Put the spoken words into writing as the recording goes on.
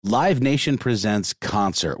Live Nation presents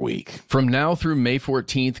Concert Week. From now through May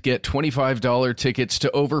 14th, get $25 tickets to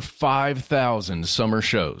over 5,000 summer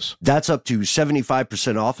shows. That's up to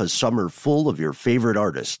 75% off a summer full of your favorite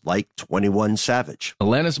artists, like 21 Savage,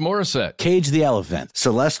 Alanis Morissette, Cage the Elephant,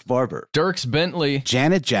 Celeste Barber, Dierks Bentley,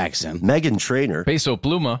 Janet Jackson, Meghan Trainor, Peso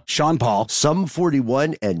Pluma, Sean Paul, Sum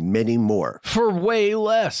 41, and many more. for way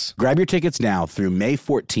less. Grab your tickets now through May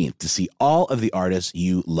 14th to see all of the artists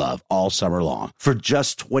you love all summer long. For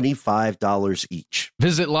just $25 each.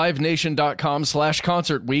 Visit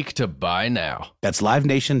livenation.com/concert week to buy now. That's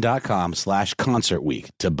livenation.com/concert week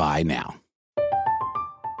to buy now.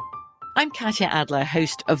 I'm Katya Adler,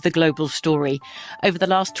 host of The Global Story. Over the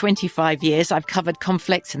last 25 years, I've covered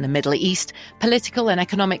conflicts in the Middle East, political and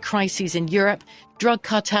economic crises in Europe, drug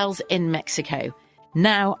cartels in Mexico.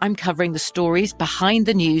 Now I'm covering the stories behind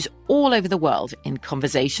the news all over the world in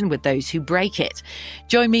conversation with those who break it.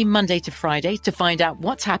 Join me Monday to Friday to find out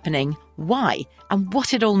what's happening, why, and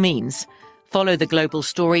what it all means. Follow The Global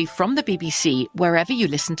Story from the BBC wherever you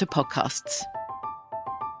listen to podcasts.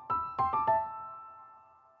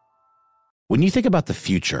 When you think about the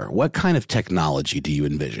future, what kind of technology do you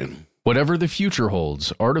envision? Whatever the future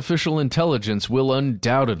holds, artificial intelligence will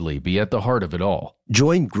undoubtedly be at the heart of it all.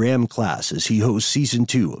 Join Graham Class as he hosts Season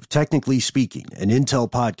 2 of Technically Speaking, an Intel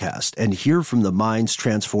podcast, and hear from the minds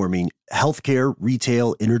transforming healthcare,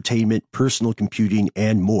 retail, entertainment, personal computing,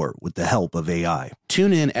 and more with the help of AI.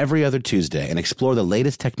 Tune in every other Tuesday and explore the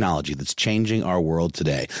latest technology that's changing our world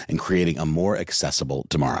today and creating a more accessible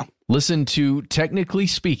tomorrow. Listen to Technically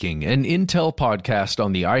Speaking, an Intel podcast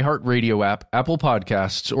on the iHeartRadio app, Apple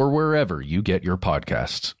Podcasts, or wherever you get your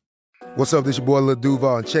podcasts. What's up, this your boy Lil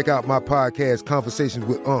Duval, and check out my podcast, Conversations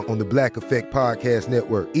with Unc, on the Black Effect Podcast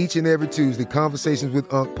Network. Each and every Tuesday, Conversations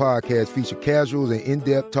with Unc podcast feature casual and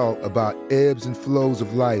in-depth talk about ebbs and flows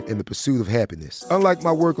of life and the pursuit of happiness. Unlike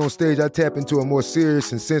my work on stage, I tap into a more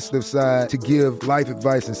serious and sensitive side to give life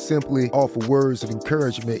advice and simply offer words of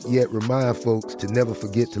encouragement, yet remind folks to never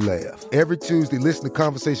forget to laugh. Every Tuesday, listen to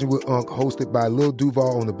Conversations with Unc, hosted by Lil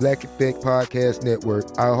Duval on the Black Effect Podcast Network,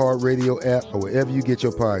 iHeartRadio app, or wherever you get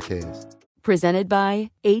your podcasts. Presented by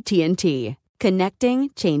AT&T. Connecting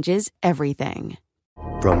changes everything.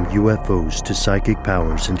 From UFOs to psychic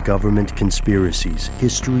powers and government conspiracies,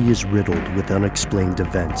 history is riddled with unexplained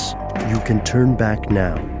events. You can turn back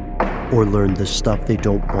now or learn the stuff they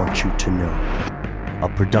don't want you to know. A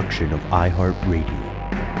production of iHeartRadio.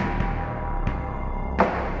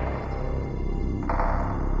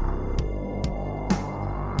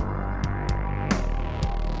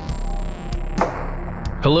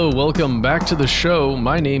 Hello, welcome back to the show.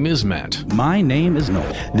 My name is Matt. My name is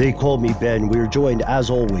Noel. They call me Ben. We're joined,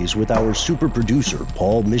 as always, with our super producer,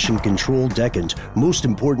 Paul Mission Control Decant. Most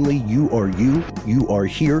importantly, you are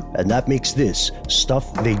here, and that makes this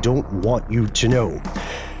stuff they don't want you to know.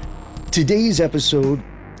 Today's episode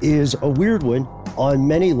is a weird one on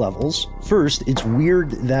many levels. First, it's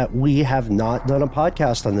weird that we have not done a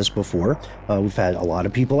podcast on this before. We've had a lot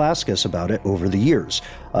of people ask us about it over the years.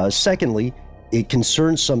 Secondly, it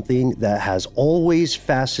concerns something that has always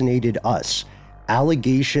fascinated us: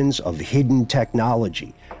 allegations of hidden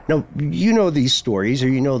technology. Now, you know these stories, or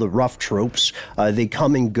you know the rough tropes. They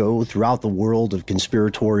come and go throughout the world of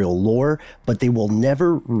conspiratorial lore, but they will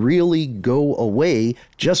never really go away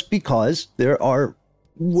just because there are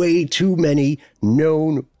way too many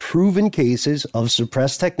known, proven cases of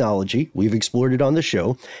suppressed technology. We've explored it on the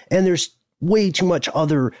show. And there's way too much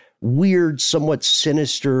other weird, somewhat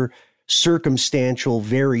sinister, circumstantial,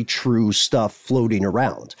 very true stuff floating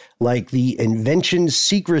around, like the Invention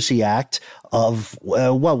Secrecy Act of,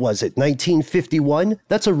 1951?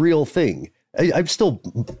 That's a real thing. I'm still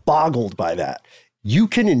boggled by that. You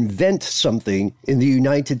can invent something in the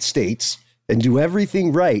United States and do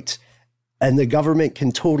everything right, and the government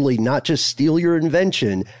can totally not just steal your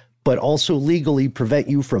invention, but also legally prevent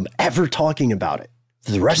you from ever talking about it.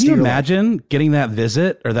 The rest Can you of your imagine getting that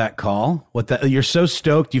visit or that call? You're so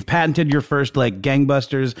stoked, you've patented your first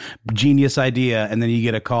gangbusters genius idea, and then you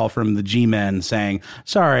get a call from the G-men saying,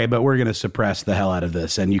 sorry, but we're going to suppress the hell out of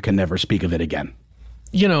this, and you can never speak of it again.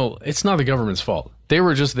 You know, it's not the government's fault. They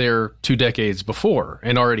were just there 2 decades before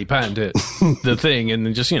and already patented the thing, and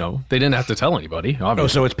then just, they didn't have to tell anybody, obviously. Oh,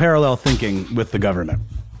 so it's parallel thinking with the government.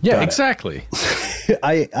 Yeah, Got exactly.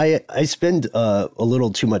 I spend a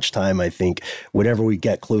little too much time, I think, whenever we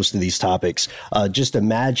get close to these topics, just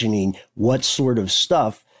imagining what sort of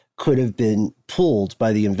stuff could have been pulled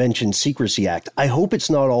by the Invention Secrecy Act. I hope it's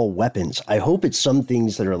not all weapons. I hope it's some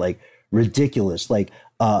things that are like ridiculous, like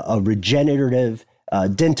a regenerative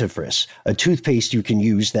dentifrice, a toothpaste you can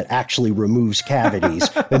use that actually removes cavities.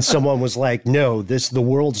 And someone was like, no, the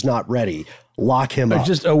world's not ready. Lock him up.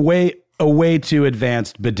 Just a way too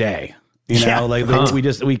advanced bidet. You know,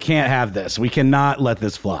 we can't have this. We cannot let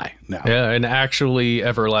this fly. No. Yeah, an actually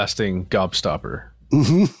everlasting gobstopper.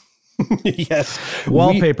 Mm-hmm. Yes.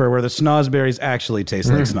 Wallpaper where the snozberries actually taste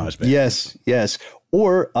like snozberries. Yes.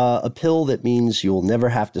 Or a pill that means you'll never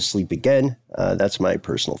have to sleep again. That's my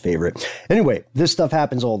personal favorite. Anyway, this stuff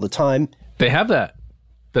happens all the time. They have that.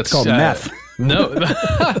 That's called meth. No.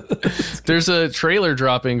 There's a trailer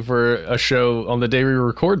dropping for a show on the day we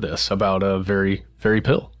record this about a very, very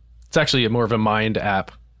pill. It's actually more of a mind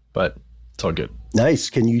app, but it's all good. Nice.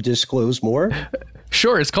 Can you disclose more?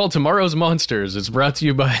 Sure. It's called Tomorrow's Monsters. It's brought to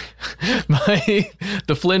you by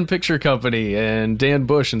the Flynn Picture Company and Dan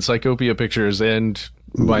Bush and Psychopia Pictures and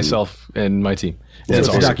myself and my team. So it's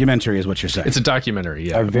a documentary is what you're saying. It's a documentary,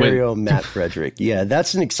 yeah. Our very own Matt Frederick. Yeah,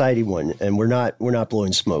 that's an exciting one, and we're not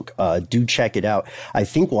blowing smoke. Do check it out. I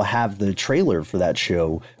think we'll have the trailer for that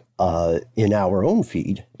show in our own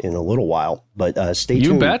feed in a little while, but stay tuned.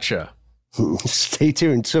 You betcha. Stay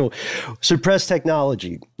tuned. So, suppressed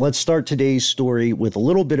technology. Let's start today's story with a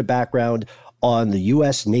little bit of background on the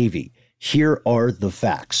U.S. Navy. Here are the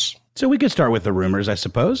facts. So we could start with the rumors, I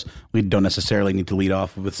suppose. We don't necessarily need to lead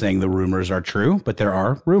off with saying the rumors are true, but there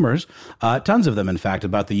are rumors, tons of them, in fact,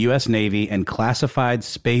 about the U.S. Navy and classified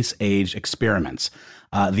space-age experiments.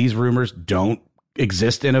 These rumors don't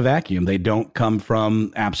exist in a vacuum. They don't come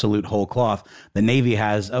from absolute whole cloth. The Navy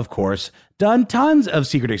has, of course, done tons of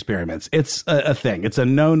secret experiments. It's a thing. It's a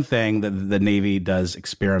known thing that the Navy does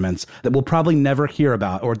experiments that we'll probably never hear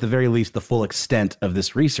about, or at the very least, the full extent of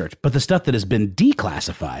this research. But the stuff that has been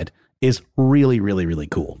declassified is really, really, really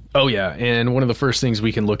cool. Oh, yeah. And one of the first things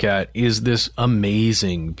we can look at is this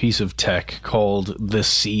amazing piece of tech called the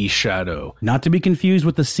Sea Shadow. Not to be confused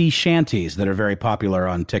with the sea shanties that are very popular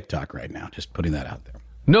on TikTok right now. Just putting that out there.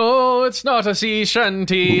 No, it's not a sea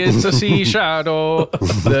shanty. It's a sea shadow.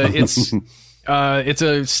 It's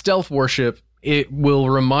a stealth warship. It will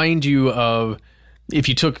remind you of if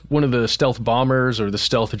you took one of the stealth bombers or the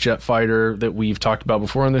stealth jet fighter that we've talked about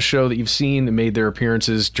before on the show that you've seen that made their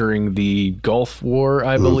appearances during the Gulf War,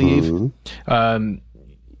 I believe.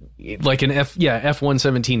 Like an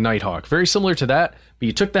F-117 Nighthawk. Very similar to that. But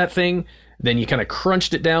you took that thing, then you kind of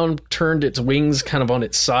crunched it down, turned its wings kind of on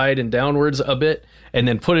its side and downwards a bit, and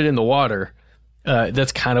then put it in the water.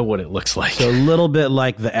 That's kind of what it looks like. So a little bit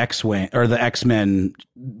like the X-Wing or the X-Men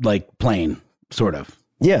like plane, sort of.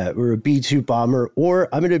 Yeah, or a B-2 bomber, or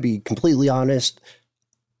I'm going to be completely honest,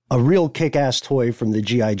 a real kick-ass toy from the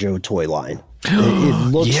G.I. Joe toy line.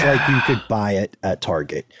 It looks like you could buy it at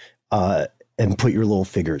Target and put your little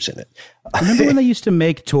figures in it. Remember when they used to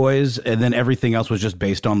make toys and then everything else was just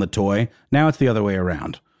based on the toy? Now it's the other way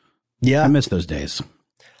around. Yeah. I miss those days.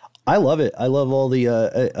 I love it. I love all the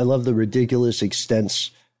I love the ridiculous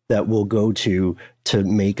extents that we'll go to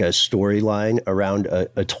make a storyline around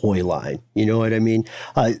a toy line. You know what I mean?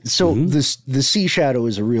 The Sea Shadow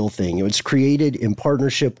is a real thing. It was created in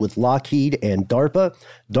partnership with Lockheed and DARPA.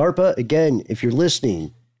 DARPA, again, if you're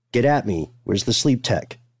listening, get at me. Where's the sleep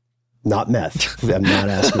tech? Not meth. I'm not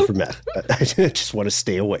asking for meth. I just want to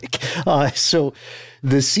stay awake. So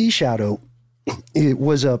the Sea Shadow, it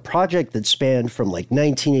was a project that spanned from like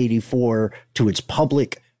 1984 to its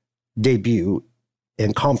public debut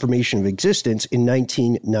and confirmation of existence in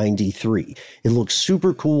 1993. It looks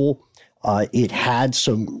super cool. It had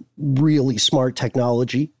some really smart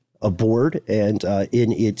technology aboard and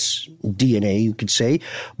in its DNA, you could say,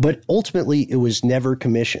 but ultimately it was never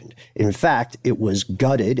commissioned. In fact, it was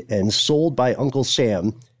gutted and sold by Uncle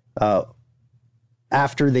Sam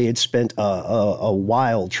after they had spent a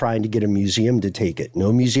while trying to get a museum to take it.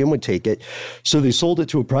 No museum would take it. So they sold it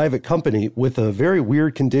to a private company with a very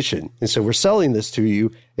weird condition. And so we're selling this to you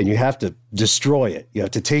and you have to destroy it. You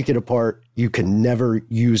have to take it apart. You can never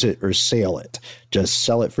use it or sell it. Just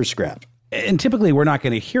sell it for scrap. And typically we're not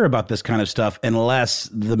going to hear about this kind of stuff unless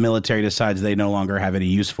the military decides they no longer have any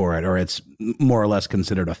use for it or it's more or less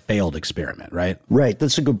considered a failed experiment, right? Right.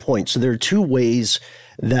 That's a good point. So there are two ways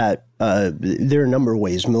that there are a number of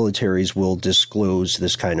ways militaries will disclose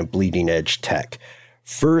this kind of bleeding edge tech.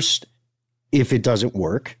 First, if it doesn't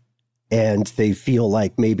work and they feel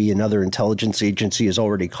like maybe another intelligence agency has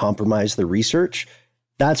already compromised the research,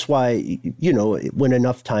 that's why, you know, when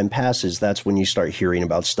enough time passes, that's when you start hearing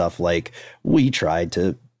about stuff like we tried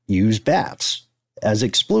to use bats as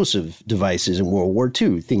explosive devices in World War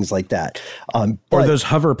II, things like that. Or those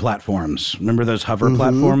hover platforms. Remember those hover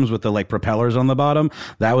platforms with the like propellers on the bottom?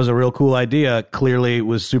 That was a real cool idea. Clearly it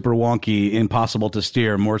was super wonky, impossible to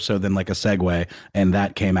steer, more so than like a Segway. And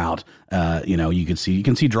that came out. You can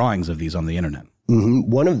see drawings of these on the internet.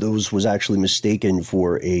 One of those was actually mistaken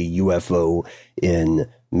for a UFO in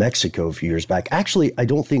Mexico a few years back. Actually, I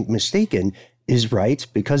don't think mistaken is right,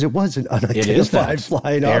 because it was an unidentified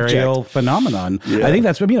flying aerial object phenomenon. Yeah. I think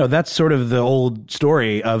that's sort of the old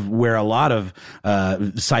story of where a lot of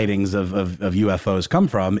sightings of UFOs come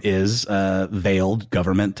from is veiled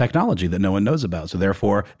government technology that no one knows about. So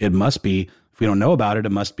therefore, it must be, if we don't know about it,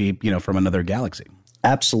 it must be, from another galaxy.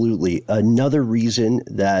 Absolutely. Another reason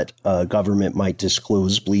that a government might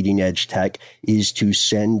disclose bleeding edge tech is to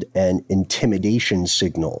send an intimidation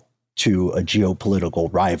signal to a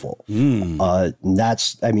geopolitical rival.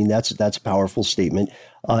 That's a powerful statement.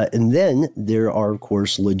 And then there are, of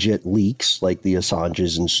course, legit leaks like the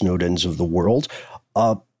Assanges and Snowdens of the world.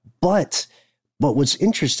 But what's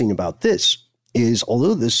interesting about this is,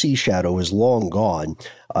 although the Sea Shadow is long gone,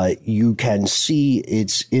 you can see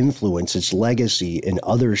its influence, its legacy in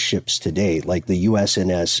other ships today, like the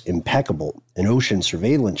USNS Impeccable, an ocean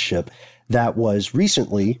surveillance ship that was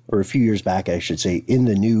recently, or a few years back, I should say, in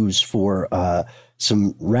the news for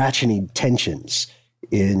some ratcheting tensions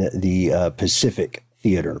in the Pacific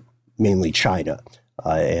theater, mainly China,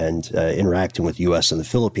 and interacting with the U.S. and the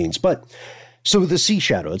Philippines. But so the Sea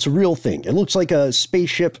Shadow, it's a real thing. It looks like a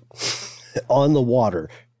spaceship on the water.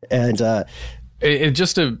 And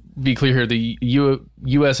just to be clear here, the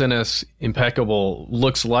USNS Impeccable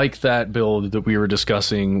looks like that build that we were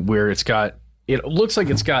discussing, where it looks like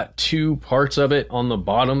it's got two parts of it on the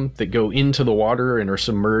bottom that go into the water and are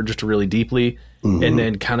submerged really deeply, and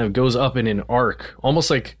then kind of goes up in an arc, almost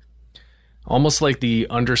like the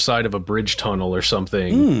underside of a bridge tunnel or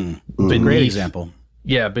something. Great example.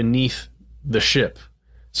 Yeah, beneath the ship,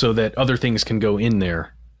 so that other things can go in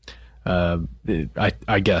there.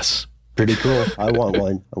 I guess. Pretty cool. I want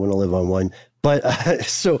one. I want to live on one. But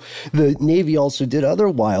so the Navy also did other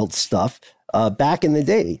wild stuff back in the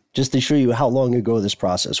day, just to show you how long ago this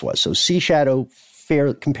process was. So Sea Shadow,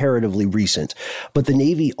 comparatively recent, but the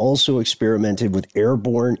Navy also experimented with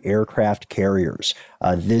airborne aircraft carriers.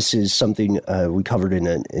 This is something we covered in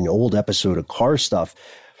an old episode of Car Stuff.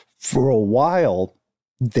 For a while,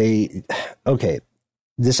 this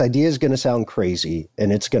idea is going to sound crazy,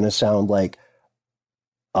 and it's going to sound like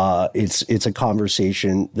it's a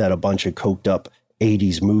conversation that a bunch of coked up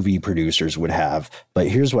 80s movie producers would have. But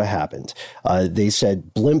here's what happened. They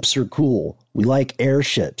said, blimps are cool. We like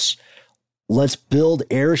airships. Let's build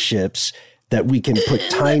airships that we can put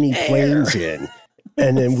tiny planes in.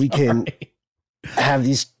 And then we can have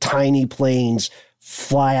these tiny planes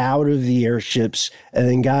fly out of the airships. And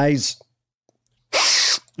then guys,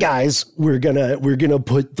 we're gonna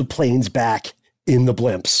put the planes back in the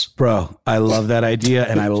blimps. Bro, I love that idea,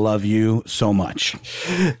 and I love you so much.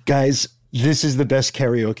 Guys, this is the best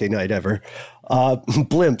karaoke night ever.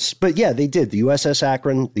 Blimps. But yeah, they did. The USS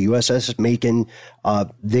Akron, the USS Macon,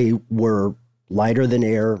 they were lighter than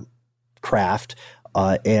air craft,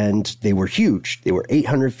 and they were huge. They were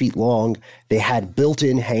 800 feet long. They had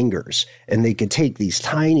built-in hangars, and they could take these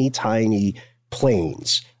tiny, tiny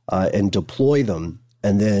planes and deploy them.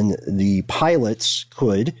 And then the pilots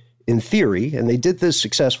could, in theory, and they did this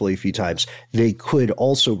successfully a few times, they could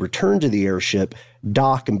also return to the airship,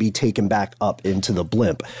 dock, and be taken back up into the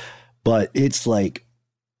blimp. But it's like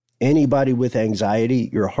anybody with anxiety,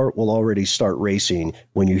 your heart will already start racing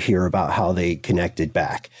when you hear about how they connected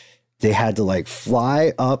back. They had to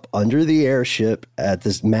fly up under the airship at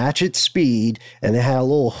this match its speed, and they had a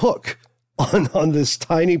little hook on this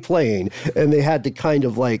tiny plane, and they had to kind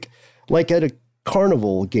of like at a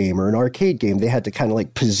carnival game or an arcade game, they had to kind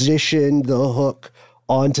of position the hook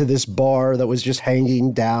onto this bar that was just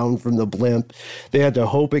hanging down from the blimp. They had to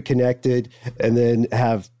hope it connected and then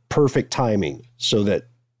have perfect timing so that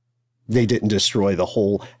they didn't destroy the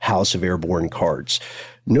whole house of airborne cards.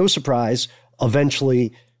 No surprise.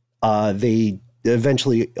 Eventually,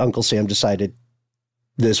 Uncle Sam decided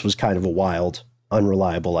this was kind of a wild,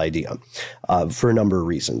 unreliable idea for a number of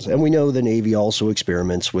reasons. And we know the Navy also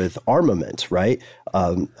experiments with armament, right?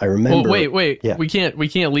 I remember... Well, wait. Yeah. We can't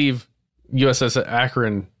leave USS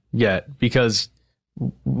Akron yet, because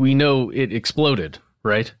we know it exploded,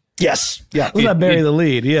 right? Yes. Yeah. Let's not bury the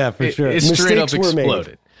lead. Yeah, for sure. It straight up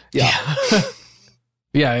exploded. Yeah.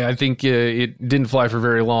 Yeah, I think it didn't fly for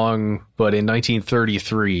very long, but in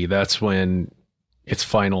 1933, that's when its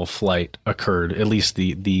final flight occurred, at least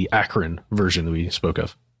the Akron version that we spoke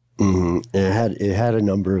of. Mm-hmm. It had a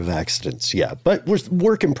number of accidents, yeah. But we're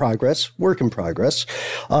work in progress.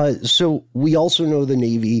 So we also know the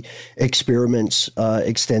Navy experiments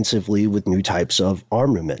extensively with new types of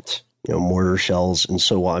armament, mortar shells and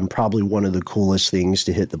so on. Probably one of the coolest things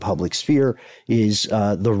to hit the public sphere is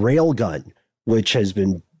the railgun, which has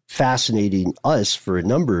been fascinating us for a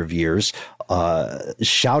number of years.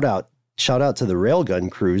 Shout out to the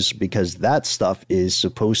railgun crews, because that stuff is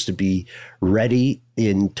supposed to be ready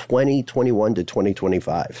in 2021 to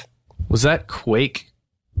 2025. Was that Quake?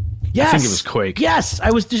 Yes. I think it was Quake. Yes.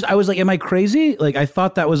 I was like, am I crazy? Like, I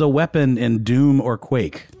thought that was a weapon in Doom or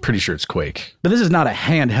Quake. Pretty sure it's Quake. But this is not a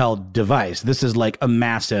handheld device. This is like a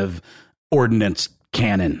massive ordnance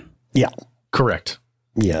cannon. Yeah. Correct.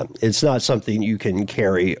 Yeah. It's not something you can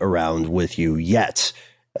carry around with you yet.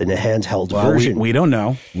 In a handheld version. We don't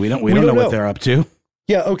know. We don't know what they're up to.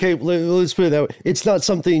 Yeah, okay, let's put it that way. It's not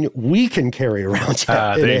something we can carry around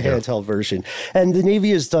yet in a handheld version. And the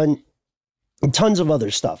Navy has done tons of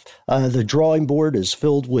other stuff. The drawing board is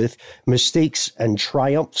filled with mistakes and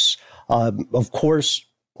triumphs. Of course,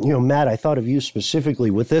 Matt, I thought of you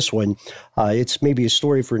specifically with this one. It's maybe a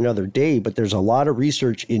story for another day, but there's a lot of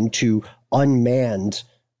research into unmanned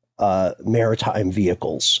maritime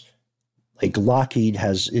vehicles. Like Lockheed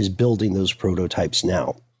is building those prototypes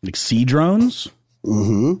now. Like sea drones?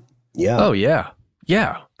 Mm-hmm. Yeah. Oh, yeah.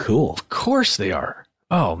 Yeah. Cool. Of course they are.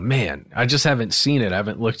 Oh, man. I just haven't seen it. I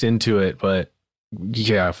haven't looked into it, but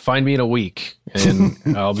yeah, find me in a week and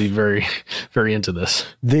I'll be very, very into this.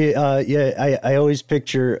 I always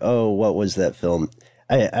picture, what was that film?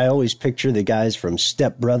 I always picture the guys from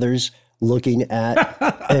Step Brothers looking at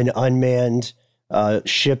an unmanned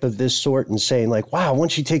ship of this sort and saying like, wow,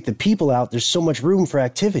 once you take the people out, there's so much room for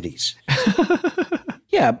activities.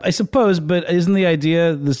 Yeah, I suppose, but isn't the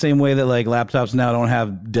idea the same way that like laptops now don't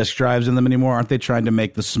have disk drives in them anymore? Aren't they trying to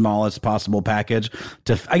make the smallest possible package?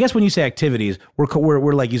 I guess when you say activities,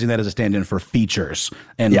 we're like using that as a stand-in for features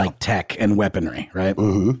and like tech and weaponry, right?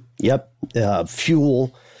 Mm-hmm. Yep.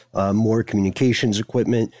 Fuel, more communications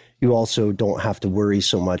equipment. You also don't have to worry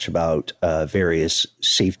so much about various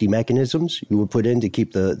safety mechanisms you would put in to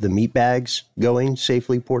keep the meat bags going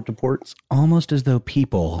safely port to port. It's almost as though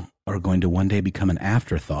people are going to one day become an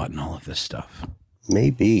afterthought in all of this stuff.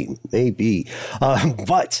 Maybe.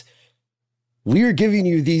 But we are giving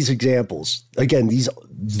you these examples. Again, these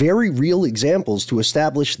very real examples to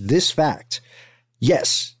establish this fact.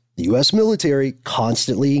 Yes, the U.S. military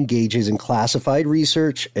constantly engages in classified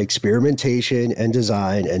research, experimentation, and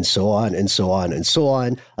design, and so on, and so on, and so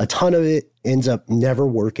on. A ton of it ends up never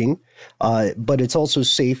working, but it's also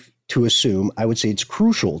safe to assume, I would say it's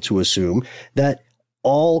crucial to assume, that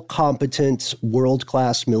all competent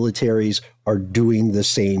world-class militaries are doing the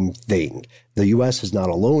same thing. The U.S. is not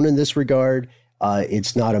alone in this regard.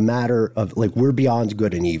 It's not a matter of like we're beyond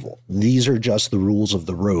good and evil. These are just the rules of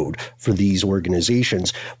the road for these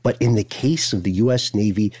organizations. But in the case of the U.S.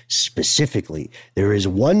 Navy specifically, there is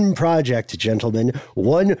one project, gentlemen,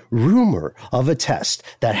 one rumor of a test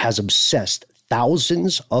that has obsessed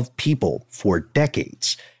thousands of people for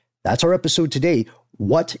decades. That's our episode today.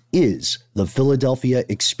 What is the Philadelphia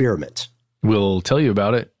experiment? We'll tell you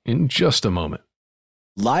about it in just a moment.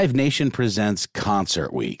 Live Nation presents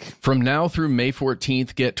Concert Week. From now through May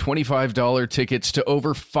 14th, get $25 tickets to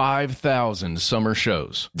over 5,000 summer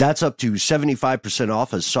shows. That's up to 75%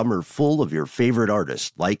 off a summer full of your favorite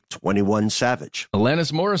artists, like 21 Savage,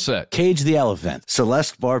 Alanis Morissette, Cage the Elephant,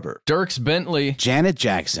 Celeste Barber, Dierks Bentley, Janet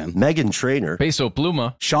Jackson, Meghan Trainor, Peso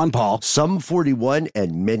Pluma, Sean Paul, Sum 41,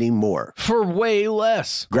 and many more. for way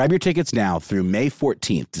less. Grab your tickets now through May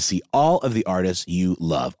 14th to see all of the artists you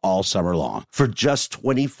love all summer long. For just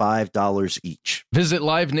 $25 each. Visit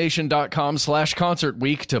livenation.com/Concert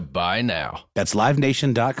Week to buy now. That's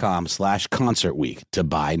livenation.com/Concert Week to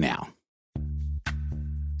buy now.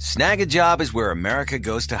 Snag a Job is where America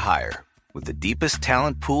goes to hire, with the deepest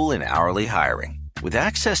talent pool in hourly hiring. With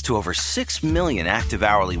access to over 6 million active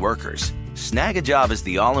hourly workers, Snag a Job is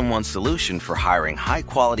the all-in-one solution for hiring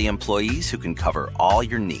high-quality employees who can cover all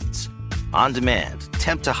your needs. On demand,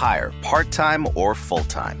 temp to hire, part-time or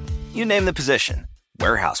full-time. You name the position.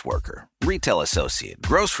 Warehouse worker, retail associate,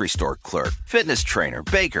 grocery store clerk, fitness trainer,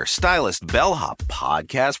 baker, stylist, bellhop,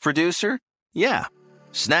 podcast producer. Yeah,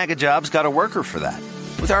 Snag a Job's got a worker for that.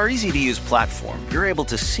 With our easy-to-use platform, you're able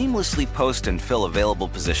to seamlessly post and fill available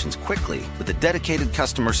positions quickly with a dedicated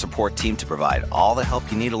customer support team to provide all the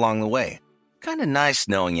help you need along the way. Kind of nice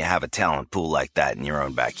knowing you have a talent pool like that in your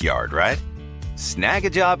own backyard, right? Snag a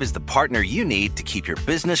Job is the partner you need to keep your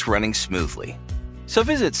business running smoothly. So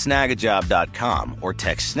visit snagajob.com or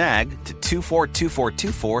text snag to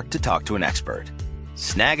 242424 to talk to an expert.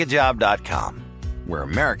 Snagajob.com, where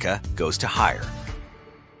America goes to hire.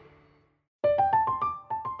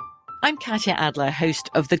 I'm Katya Adler, host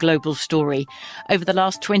of The Global Story. Over the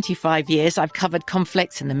last 25 years, I've covered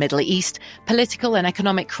conflicts in the Middle East, political and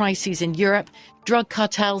economic crises in Europe, drug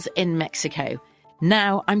cartels in Mexico.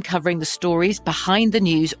 Now I'm covering the stories behind the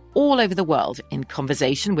news all over the world in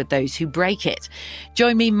conversation with those who break it.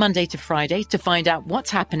 Join me Monday to Friday to find out what's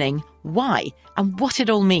happening, why, and what it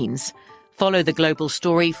all means. Follow The Global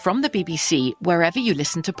Story from the BBC wherever you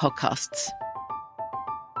listen to podcasts.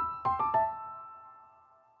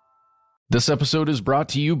 This episode is brought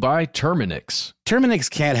to you by Terminix. Terminix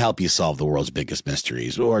can't help you solve the world's biggest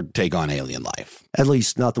mysteries or take on alien life. At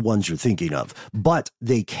least not the ones you're thinking of. But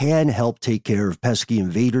they can help take care of pesky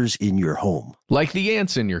invaders in your home. Like the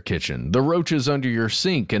ants in your kitchen, the roaches under your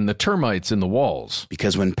sink, and the termites in the walls.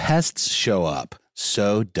 Because when pests show up,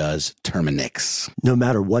 so does Terminix. No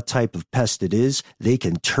matter what type of pest it is, they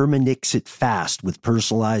can Terminix it fast with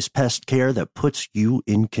personalized pest care that puts you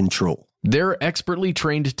in control. Their expertly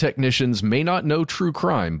trained technicians may not know true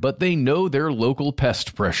crime, but they know their local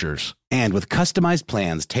pest pressures. And with customized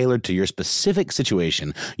plans tailored to your specific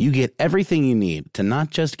situation, you get everything you need to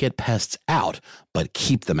not just get pests out, but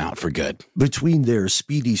keep them out for good. Between their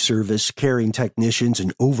speedy service, caring technicians,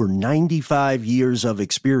 and over 95 years of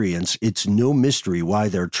experience, it's no mystery why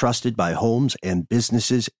they're trusted by homes and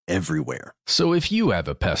businesses everywhere. So if you have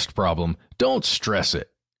a pest problem, don't stress it.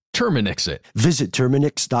 Terminix it. Visit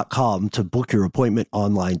Terminix.com to book your appointment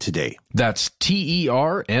online today. That's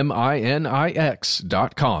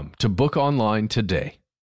TERMINIX.com to book online today.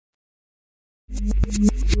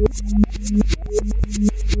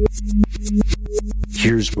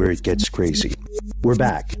 Here's where it gets crazy. We're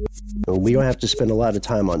back. We don't have to spend a lot of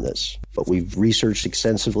time on this, but we've researched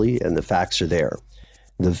extensively and the facts are there.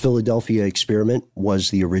 The Philadelphia experiment was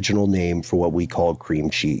the original name for what we call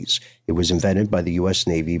cream cheese. It was invented by the U.S.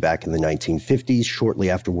 Navy back in the 1950s,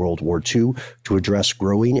 shortly after World War II, to address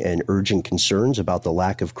growing and urgent concerns about the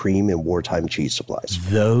lack of cream in wartime cheese supplies.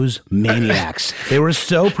 Those maniacs. They were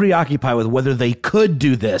so preoccupied with whether they could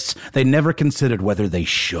do this, they never considered whether they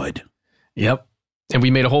should. Yep. And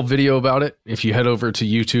we made a whole video about it. If you head over to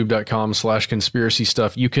youtube.com/conspiracy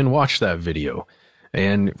stuff, you can watch that video.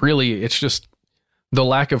 And really, it's just the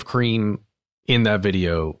lack of cream in that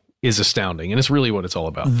video is astounding. And it's really what it's all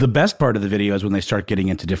about. The best part of the video is when they start getting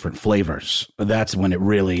into different flavors. That's when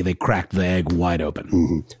they cracked the egg wide open.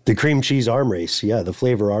 Mm-hmm. The cream cheese arm race. Yeah, the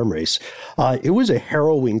flavor arm race. It was a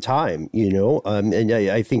harrowing time, and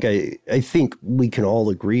I think we can all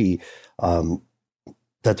agree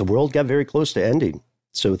that the world got very close to ending.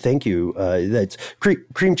 So thank you. That's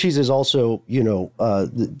cream cheese is also,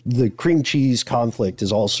 the cream cheese conflict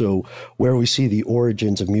is also where we see the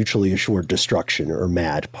origins of mutually assured destruction, or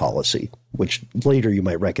MAD policy, which later you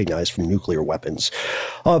might recognize from nuclear weapons.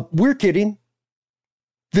 We're kidding.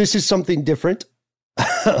 This is something different.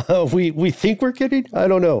 We think we're kidding. I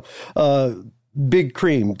don't know. Big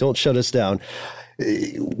cream, don't shut us down.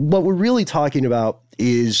 What we're really talking about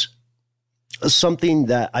is something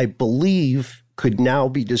that I believe could now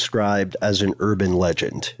be described as an urban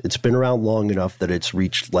legend. It's been around long enough that it's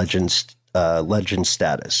reached legend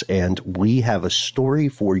status. And we have a story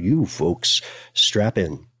for you, folks. Strap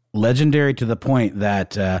in. Legendary to the point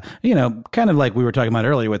that, kind of like we were talking about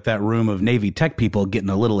earlier with that room of Navy tech people getting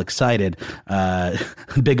a little excited,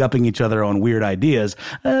 big-upping each other on weird ideas.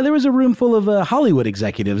 There was a room full of Hollywood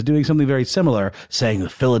executives doing something very similar, saying the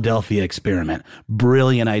Philadelphia experiment.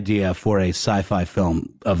 Brilliant idea for a sci-fi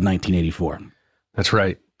film of 1984. That's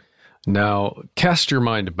right. Now, cast your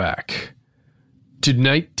mind back to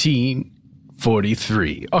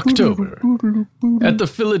 1943, October. At the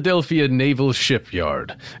Philadelphia Naval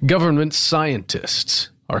Shipyard, government scientists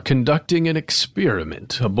are conducting an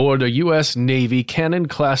experiment aboard a U.S. Navy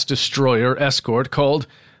Cannon-class destroyer escort called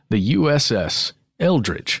the USS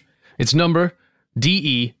Eldridge. Its number,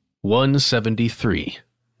 DE-173.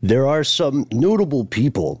 There are some notable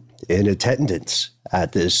people in attendance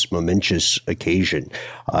at this momentous occasion,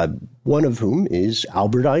 one of whom is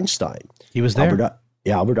Albert Einstein. He was there?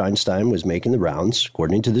 Albert Einstein was making the rounds,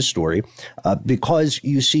 according to this story, because,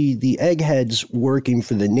 you see, the eggheads working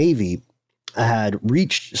for the Navy had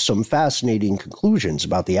reached some fascinating conclusions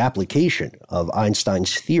about the application of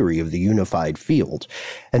Einstein's theory of the unified field,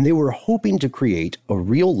 and they were hoping to create a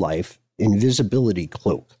real-life invisibility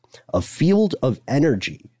cloak, a field of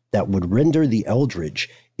energy that would render the Eldridge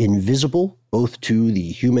invisible both to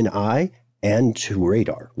the human eye and to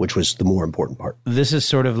radar, which was the more important part. This is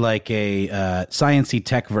sort of like a science-y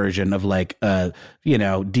tech version of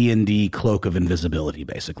D&D Cloak of Invisibility,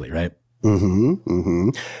 basically, right?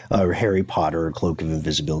 Harry Potter, a Cloak of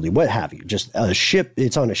Invisibility, what have you. Just a ship.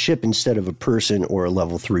 It's on a ship instead of a person or a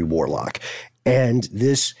level 3 warlock. And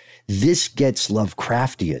this gets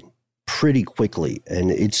Lovecraftian pretty quickly.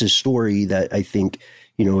 And it's a story that I think,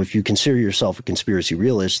 if you consider yourself a conspiracy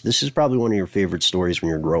realist, this is probably one of your favorite stories when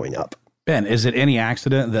you're growing up. Ben, is it any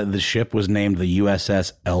accident that the ship was named the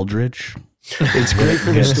USS Eldridge? It's great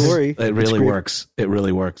for the story. It really works. It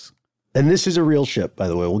really works. And this is a real ship, by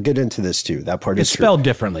the way. We'll get into this too. That part is It's spelled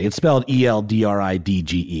differently. It's spelled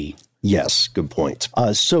ELDRIDGE. Yes, good point.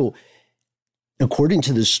 So, according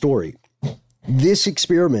to this story, this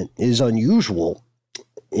experiment is unusual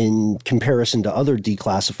in comparison to other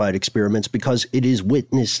declassified experiments because it is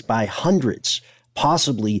witnessed by hundreds,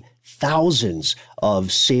 possibly thousands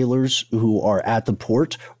of sailors who are at the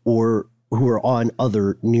port or who are on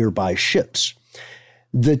other nearby ships.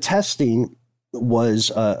 The testing was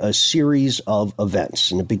a series of events,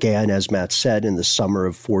 and it began, as Matt said, in the summer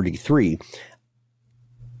of 43.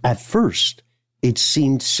 At first, it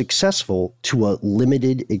seemed successful to a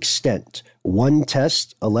limited extent. One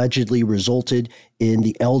test allegedly resulted in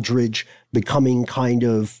the Eldridge becoming kind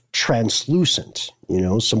of translucent,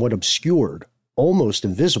 somewhat obscured, almost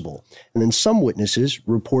invisible. And then some witnesses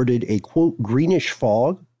reported a, quote, greenish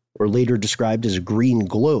fog, or later described as a green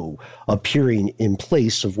glow, appearing in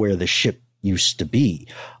place of where the ship used to be.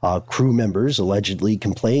 Crew members allegedly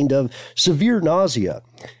complained of severe nausea,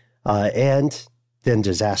 and then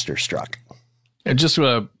disaster struck. And just,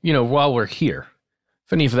 while we're here,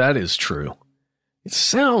 if any of that is true, it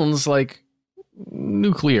sounds like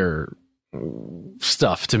nuclear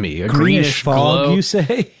stuff to me. A greenish fog, glow. you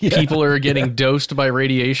say? Yeah. People are getting dosed by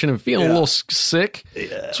radiation and feeling a little sick.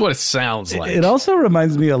 That's what it sounds like. It also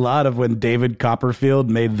reminds me a lot of when David Copperfield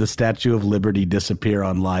made the Statue of Liberty disappear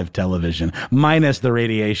on live television, minus the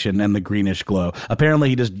radiation and the greenish glow. Apparently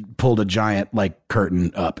he just pulled a giant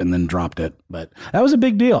curtain up and then dropped it. But that was a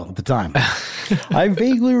big deal at the time. I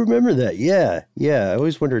vaguely remember that. Yeah. I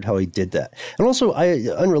always wondered how he did that. And also,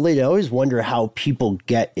 unrelated, I always wonder how people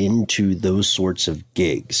get into those sorts of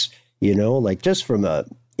gigs, just from a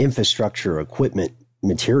infrastructure, equipment,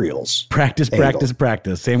 materials. Practice.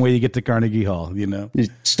 Same way you get to Carnegie Hall, You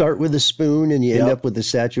start with a spoon and you end up with the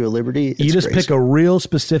Statue of Liberty. It's you just crazy. Pick a real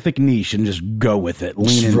specific niche and just go with it.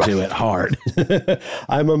 Lean into it hard.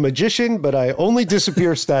 I'm a magician, but I only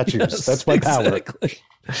disappear statues. Yes, that's my power.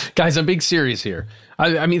 Guys, I'm being serious here.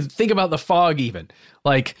 I mean, think about the fog even.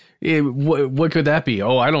 What could that be?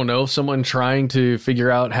 Oh, I don't know. Someone trying to figure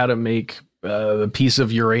out how to make a piece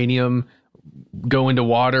of uranium go into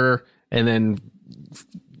water and then,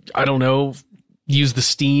 I don't know, use the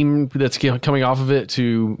steam that's coming off of it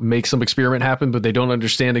to make some experiment happen, but they don't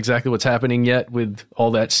understand exactly what's happening yet with all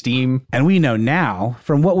that steam. And we know now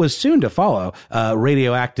from what was soon to follow,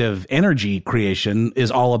 radioactive energy creation is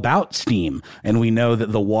all about steam. And we know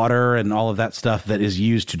that the water and all of that stuff that is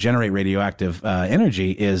used to generate radioactive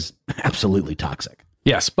energy is absolutely toxic.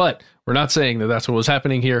 Yes, but we're not saying that that's what was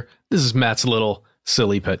happening here. This is Matt's little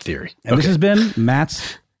silly pet theory. And This has been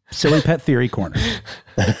Matt's Silly Pet Theory Corner.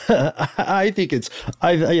 I think it's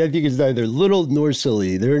neither little nor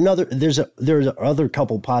silly. There's other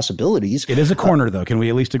couple possibilities. It is a corner, though. Can we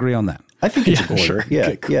at least agree on that? I think it's a corner. Sure. Yeah,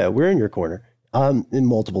 Okay, cool. Yeah, we're in your corner. In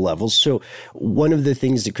multiple levels. So one of the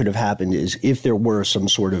things that could have happened is if there were some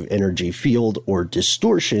sort of energy field or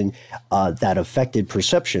distortion that affected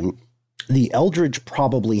perception, the Eldridge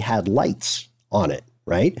probably had lights on it,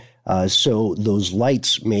 right? So those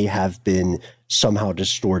lights may have been somehow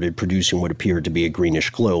distorted, producing what appeared to be a greenish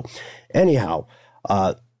glow. Anyhow,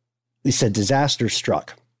 they said disaster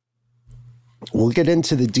struck. We'll get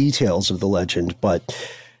into the details of the legend, but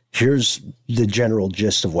here's the general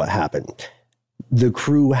gist of what happened. The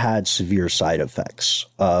crew had severe side effects.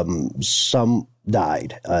 Some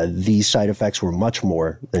died. These side effects were much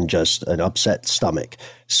more than just an upset stomach.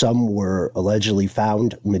 Some were allegedly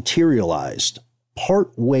found materialized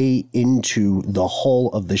part way into the hull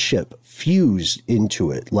of the ship, fused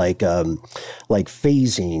into it, like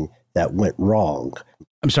phasing that went wrong.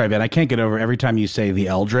 I'm sorry, Ben. I can't get over every time you say the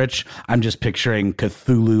Eldritch. I'm just picturing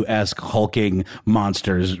Cthulhu-esque hulking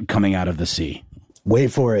monsters coming out of the sea.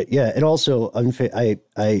 Wait for it. Yeah. And also,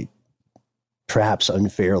 I perhaps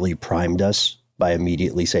unfairly primed us by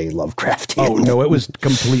immediately saying Lovecraftian. Oh, no, it was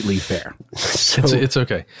completely fair. So, It's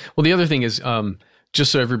okay. Well, the other thing is,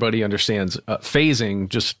 just so everybody understands, phasing,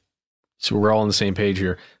 just so we're all on the same page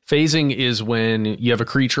here, phasing is when you have a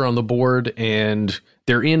creature on the board and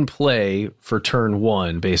they're in play for turn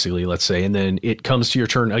one, basically, let's say, and then it comes to your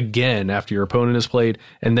turn again after your opponent has played,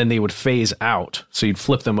 and then they would phase out. So you'd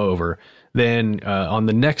flip them over. Then on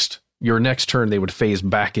the next your next turn they would phase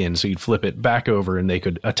back in, so you'd flip it back over and they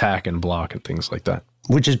could attack and block and things like that.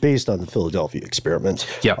 Which is based on the Philadelphia experiment.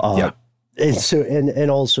 Yeah, yeah. And so, and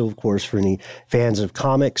also, of course, for any fans of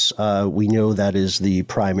comics, we know that is the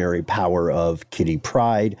primary power of Kitty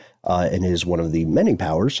Pryde, and is one of the many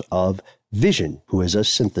powers of Vision, who is a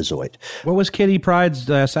synthezoid. What was Kitty Pryde's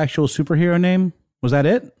actual superhero name? Was that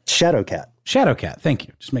it? Shadowcat. Shadowcat. Thank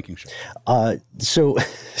you. Just making sure.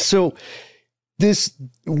 So this,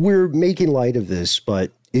 we're making light of this,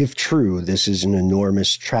 but if true, this is an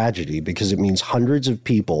enormous tragedy because it means hundreds of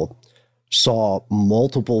people saw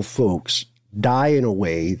multiple folks die in a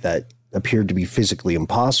way that appeared to be physically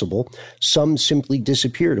impossible. Some simply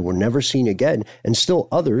disappeared and were never seen again. And still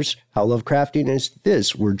others, how Lovecraftian is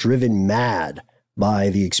this, were driven mad by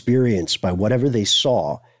the experience, by whatever they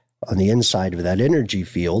saw on the inside of that energy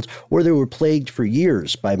field, or they were plagued for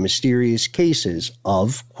years by mysterious cases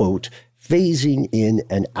of, quote, phasing in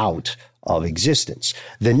and out of existence.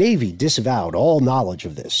 The Navy disavowed all knowledge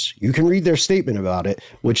of this. You can read their statement about it,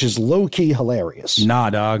 which is low-key hilarious.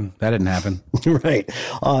 Nah, dog. That didn't happen. Right.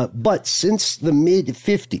 But since the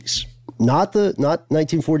mid-50s, not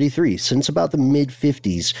 1943, since about the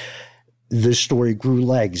mid-50s, the story grew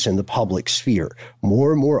legs in the public sphere.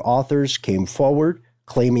 More and more authors came forward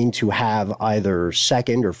claiming to have either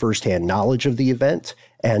second or firsthand knowledge of the event.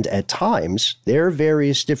 And at times, their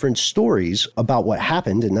various different stories about what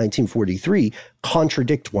happened in 1943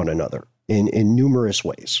 contradict one another in numerous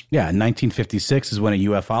ways. Yeah, in 1956 is when a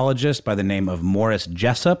ufologist by the name of Morris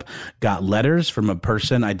Jessup got letters from a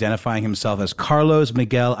person identifying himself as Carlos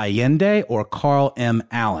Miguel Allende or Carl M.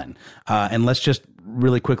 Allen. And let's just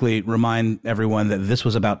really quickly remind everyone that this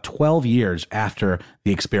was about 12 years after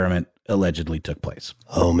the experiment allegedly took place.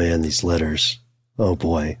 Oh, man, these letters. Oh,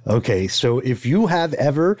 boy. Okay, so if you have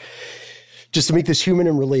ever, just to make this human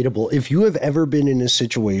and relatable, if you have ever been in a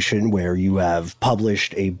situation where you have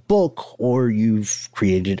published a book or you've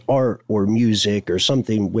created art or music or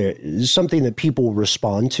something that people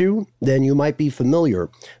respond to, then you might be familiar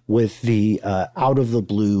with the out of the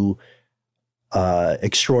blue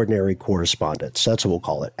extraordinary correspondence. That's what we'll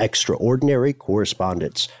call it. Extraordinary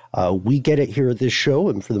correspondence. We get it here at this show,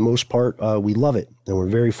 and for the most part, we love it. And we're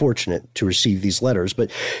very fortunate to receive these letters.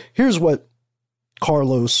 But here's what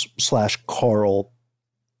Carlos/Carl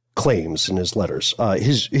claims in his letters.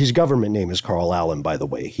 His government name is Carl Allen, by the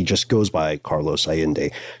way. He just goes by Carlos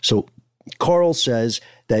Allende. So Carl says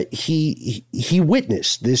that he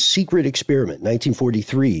witnessed this secret experiment,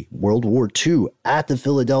 1943, World War II, at the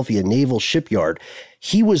Philadelphia Naval Shipyard.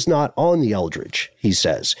 He was not on the Eldridge, he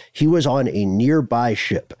says. He was on a nearby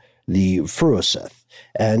ship, the Furoseth,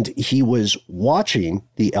 and he was watching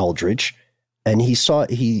the Eldridge, and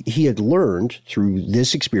he had learned through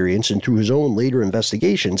this experience and through his own later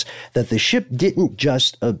investigations that the ship didn't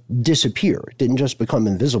just disappear. It didn't just become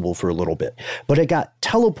invisible for a little bit, but it got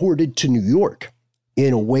teleported to New York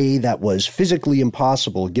in a way that was physically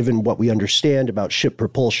impossible given what we understand about ship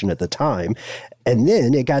propulsion at the time. And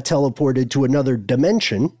then it got teleported to another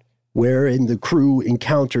dimension wherein the crew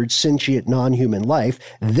encountered sentient non-human life.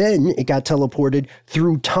 Then it got teleported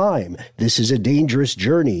through time. This is a dangerous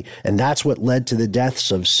journey, and that's what led to the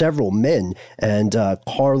deaths of several men. And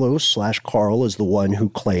Carlos/Carl is the one who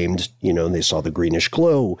claimed, they saw the greenish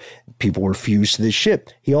glow. People were fused to the ship.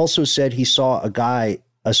 He also said he saw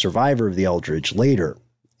a survivor of the Eldridge later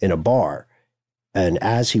in a bar, and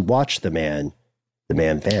as he watched the man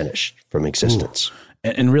vanished from existence. Ooh.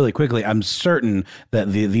 And really quickly, I'm certain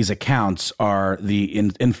that these accounts are the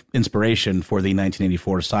inspiration for the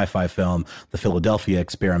 1984 sci-fi film, The Philadelphia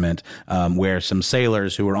Experiment, where some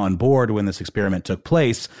sailors who were on board when this experiment took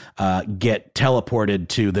place get teleported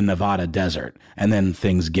to the Nevada desert, and then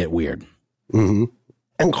things get weird. Mm-hmm.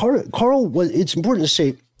 And Carl, it's important to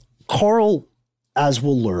say, Carl, as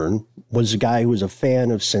we'll learn, was a guy who was a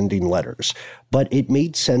fan of sending letters. But it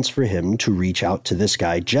made sense for him to reach out to this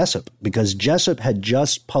guy, Jessup, because Jessup had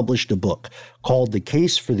just published a book called The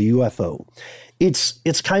Case for the UFO.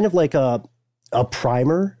 It's kind of like a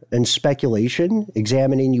primer and speculation,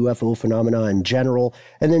 examining UFO phenomena in general,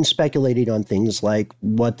 and then speculating on things like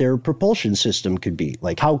what their propulsion system could be.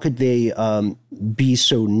 Like, how could they be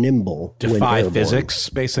so nimble? Defy physics,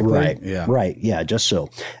 basically? Right, yeah. Right, yeah, just so.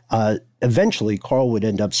 Eventually, Carl would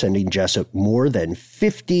end up sending Jessup more than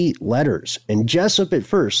 50 letters. And Jessup at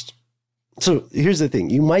first, so here's the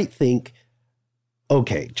thing. You might think,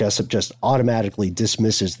 okay, Jessup just automatically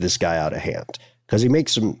dismisses this guy out of hand because he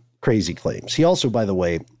makes some crazy claims. He also, by the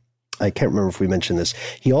way, I can't remember if we mentioned this,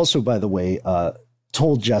 he also, by the way,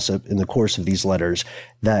 told Jessup in the course of these letters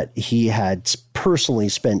that he had personally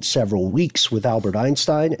spent several weeks with Albert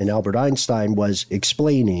Einstein, and Albert Einstein was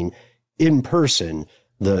explaining in person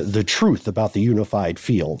the truth about the unified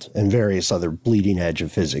field and various other bleeding edge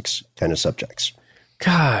of physics kind of subjects.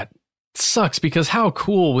 God, it sucks, because how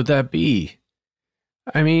cool would that be?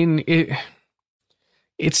 I mean,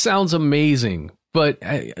 it sounds amazing, but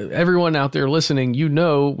everyone out there listening,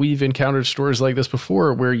 we've encountered stories like this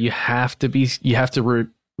before where you have to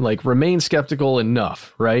remain skeptical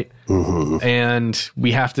enough, right? Mm-hmm. And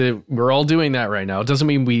we're all doing that right now. It doesn't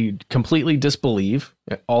mean we completely disbelieve,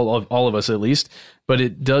 all of us at least, but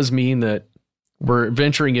it does mean that we're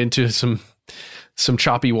venturing into some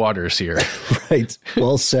choppy waters here. Right.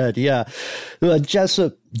 Well said. Yeah.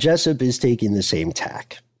 Jessup is taking the same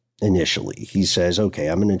tack initially. He says, okay,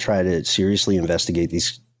 I'm going to try to seriously investigate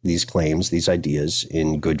these claims, these ideas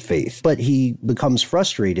in good faith. But he becomes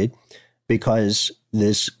frustrated because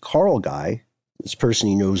this Carl guy, this person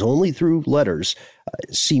he knows only through letters,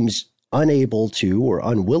 seems unable to or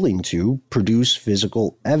unwilling to produce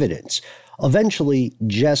physical evidence. Eventually,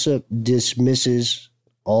 Jessup dismisses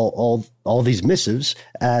all these missives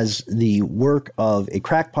as the work of a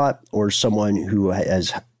crackpot or someone who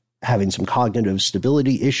is having some cognitive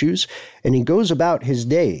stability issues, and he goes about his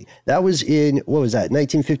day. That was in,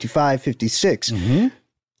 1955, 56. Mm-hmm.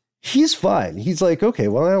 He's fine. He's like, okay,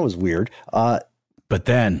 well, that was weird. But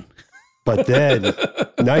then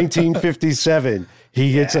 1957,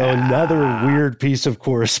 he gets another weird piece of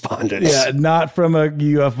correspondence. Yeah, not from a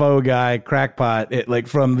UFO guy, crackpot,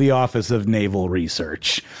 from the Office of Naval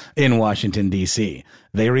Research in Washington, D.C.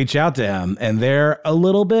 They reach out to him, and they're a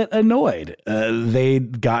little bit annoyed.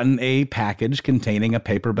 They'd gotten a package containing a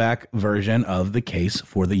paperback version of the case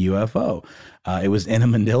for the UFO. It was in a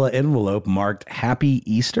manila envelope marked Happy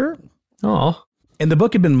Easter. Oh. And the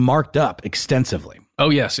book had been marked up extensively. Oh,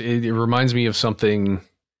 yes. It reminds me of something,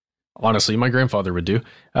 honestly, my grandfather would do.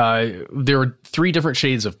 There were 3 different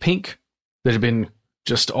shades of pink that had been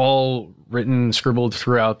just all written, scribbled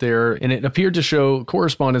throughout there. And it appeared to show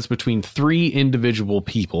correspondence between 3 individual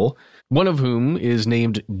people, one of whom is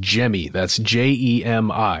named Jemmy. That's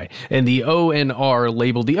Jemi. And the O and R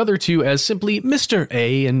labeled the other 2 as simply Mr.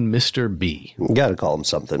 A and Mr. B. You got to call them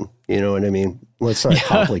something. You know what I mean? Let's not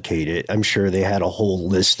complicate it. I'm sure they had a whole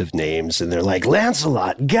list of names, and they're like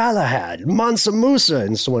Lancelot, Galahad, Mansa Musa,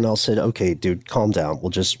 and someone else said, "Okay, dude, calm down.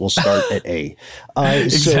 We'll start at A."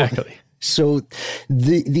 Exactly. So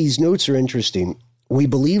these notes are interesting. We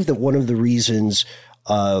believe that one of the reasons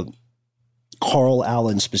Carl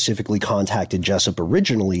Allen specifically contacted Jessup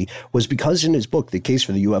originally was because in his book, The Case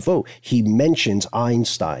for the UFO, he mentions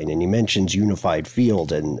Einstein and he mentions unified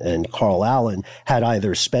field, and Carl Allen had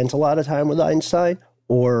either spent a lot of time with Einstein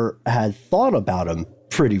or had thought about him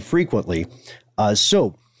pretty frequently.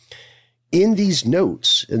 So in these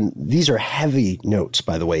notes, and these are heavy notes,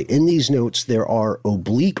 by the way, in these notes, there are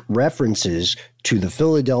oblique references to the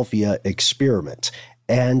Philadelphia experiment.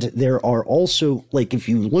 And there are also, if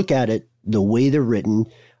you look at it, the way they're written,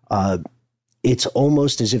 it's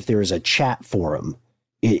almost as if there is a chat forum.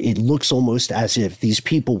 It looks almost as if these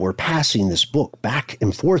people were passing this book back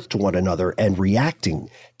and forth to one another and reacting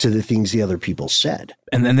to the things the other people said.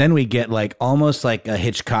 And then we get almost like a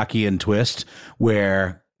Hitchcockian twist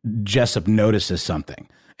where Jessup notices something.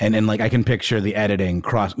 And I can picture the editing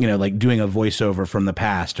doing a voiceover from the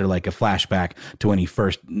past or like a flashback to when he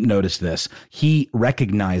first noticed this. He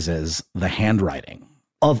recognizes the handwriting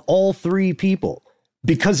of all 3 people,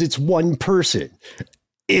 because it's one person.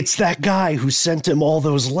 It's that guy who sent him all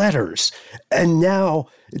those letters. And now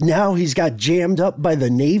he's got jammed up by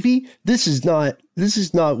the Navy. This is not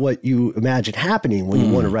what you imagine happening when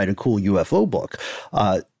you want to write a cool UFO book.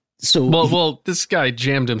 Well, this guy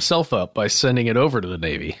jammed himself up by sending it over to the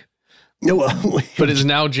Navy. No, but is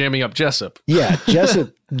now jamming up Jessup. Yeah,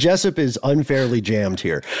 Jessup is unfairly jammed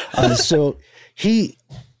here. So he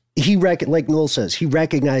like Noel says, he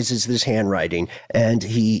recognizes this handwriting and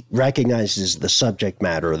he recognizes the subject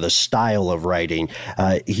matter, the style of writing.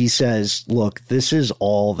 He says, look, this is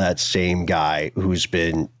all that same guy who's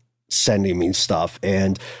been sending me stuff.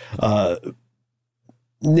 And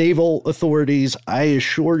naval authorities, I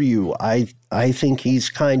assure you, I think he's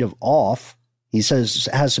kind of off. He has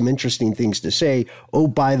some interesting things to say. Oh,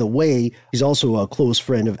 by the way, he's also a close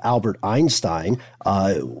friend of Albert Einstein.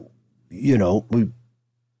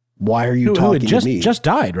 Why are you talking to me? Just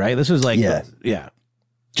died, right? This was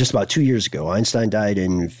just about 2 years ago. Einstein died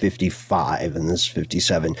in 55 and this is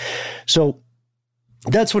 57. So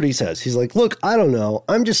that's what he says. He's like, look, I don't know.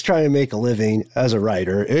 I'm just trying to make a living as a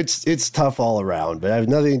writer. It's tough all around, but I have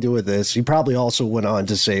nothing to do with this. He probably also went on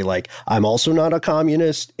to say, I'm also not a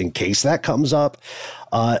communist in case that comes up.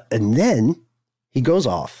 And then he goes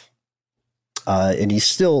off. And he's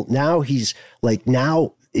still, now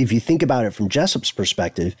if you think about it from Jessup's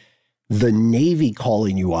perspective, the Navy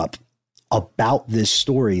calling you up about this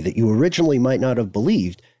story that you originally might not have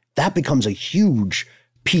believed, that becomes a huge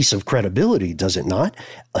piece of credibility, does it not?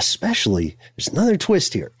 Especially, there's another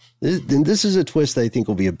twist here. This is a twist that I think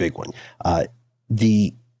will be a big one.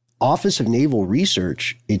 The Office of Naval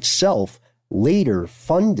Research itself later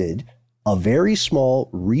funded a very small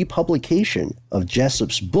republication of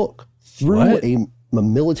Jessup's book through a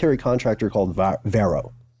military contractor called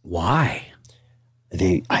Varo. Why?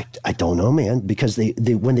 I don't know, man, because they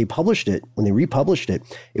when they republished it,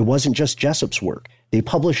 it wasn't just Jessup's work. They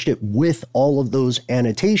published it with all of those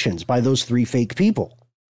annotations by those 3 fake people.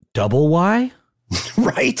 Double Y?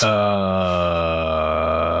 Right.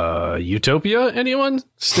 Utopia? Anyone?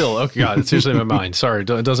 Still, okay, God, it's usually in my mind. Sorry, it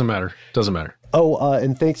doesn't matter. Doesn't matter. Oh,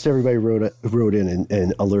 and thanks to everybody who wrote in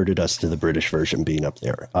and alerted us to the British version being up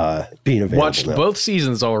there, being available. Watched both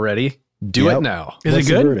seasons already. Do it now. Is it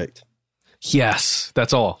good? Verdict? Yes,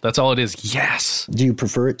 that's all. That's all it is. Yes. Do you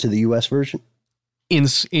prefer it to the U.S. version?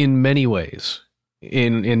 In many ways.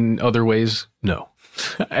 In other ways, no.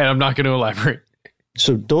 And I'm not going to elaborate.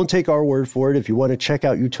 So don't take our word for it. If you want to check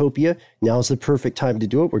out Utopia, now's the perfect time to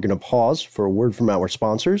do it. We're going to pause for a word from our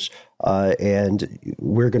sponsors, and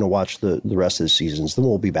we're going to watch the rest of the seasons. Then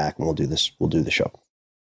we'll be back and we'll do the show.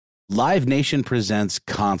 Live Nation presents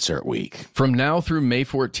Concert Week. From now through May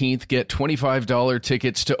 14th, get $25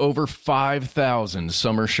 tickets to over 5,000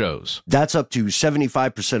 summer shows. That's up to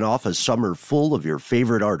 75% off a summer full of your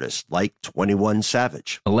favorite artists, like 21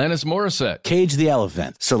 Savage, Alanis Morissette, Cage the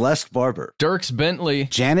Elephant, Celeste Barber, Dierks Bentley,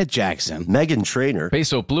 Janet Jackson, Meghan Trainor,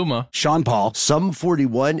 Peso Pluma, Sean Paul, Sum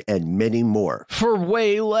 41, and many more. for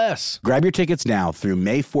way less. Grab your tickets now through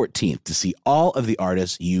May 14th to see all of the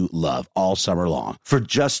artists you love all summer long. For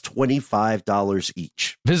just $25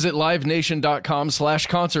 each. Visit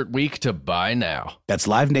livenation.com/concert week to buy now. That's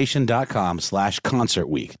livenation.com/concert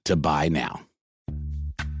week to buy now.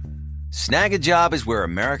 Snag a Job is where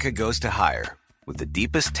America goes to hire, with the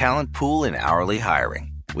deepest talent pool in hourly hiring.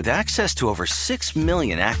 With access to over 6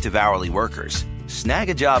 million active hourly workers, Snag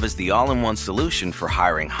a Job is the all-in-one solution for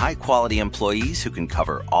hiring high-quality employees who can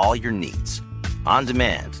cover all your needs. On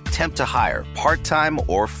demand, temp to hire, part-time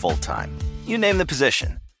or full-time. You name the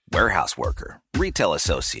position. Warehouse worker, retail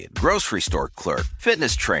associate, grocery store clerk,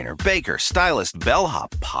 fitness trainer, baker, stylist,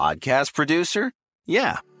 bellhop, podcast producer.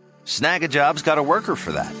 Yeah, Snag a Job's got a worker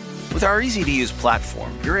for that. With our easy-to-use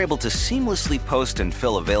platform, you're able to seamlessly post and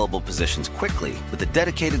fill available positions quickly with a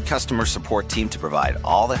dedicated customer support team to provide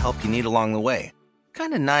all the help you need along the way.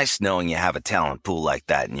 Kind of nice knowing you have a talent pool like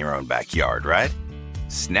that in your own backyard, right?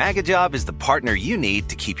 Snag a Job is the partner you need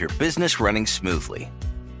to keep your business running smoothly.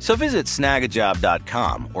 So visit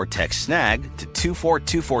snagajob.com or text snag to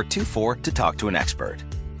 242424 to talk to an expert.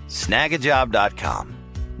 Snagajob.com,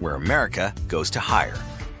 where America goes to hire.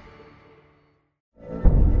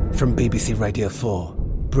 From BBC Radio 4,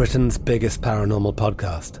 Britain's biggest paranormal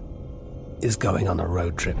podcast is going on a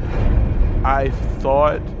road trip. I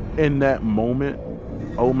thought in that moment,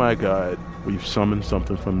 oh my God, we've summoned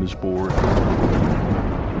something from this board.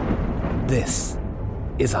 This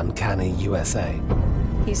is Uncanny USA.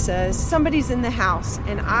 He says, somebody's in the house,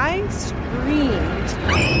 and I screamed.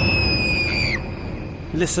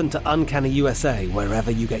 Listen to Uncanny USA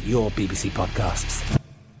wherever you get your BBC podcasts,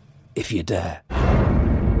 if you dare.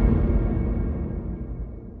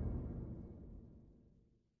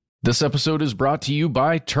 This episode is brought to you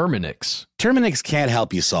by Terminix. Terminix can't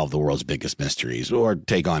help you solve the world's biggest mysteries or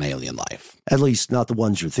take on alien life. At least not the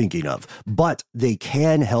ones you're thinking of. But they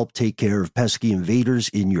can help take care of pesky invaders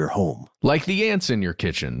in your home. Like the ants in your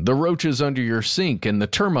kitchen, the roaches under your sink, and the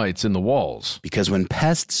termites in the walls. Because when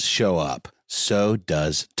pests show up, so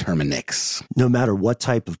does Terminix. No matter what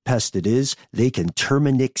type of pest it is, they can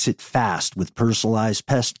Terminix it fast with personalized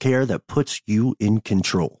pest care that puts you in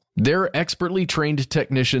control. Their expertly trained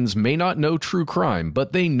technicians may not know true crime,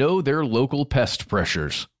 but they know their local pest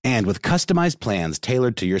pressures. And with customized plans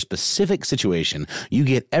tailored to your specific situation, you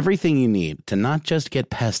get everything you need to not just get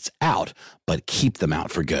pests out, but keep them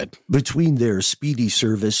out for good. Between their speedy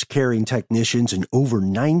service, caring technicians, and over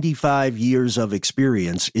 95 years of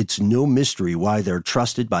experience, it's no mystery why they're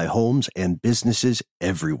trusted by homes and businesses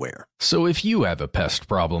everywhere. So if you have a pest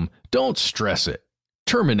problem, don't stress it.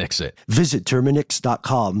 Terminix it. Visit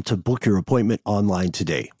Terminix.com to book your appointment online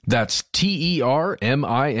today. That's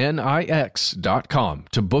TERMINIX.com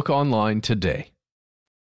to book online today.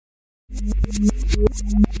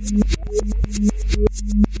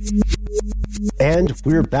 And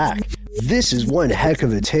we're back. This is one heck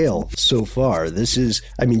of a tale so far. This is,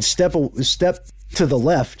 step To the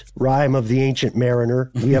left, Rhyme of the Ancient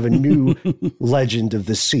Mariner, we have a new legend of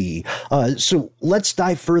the sea. So let's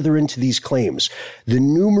dive further into these claims. The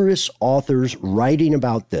numerous authors writing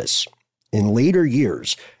about this in later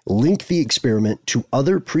years link the experiment to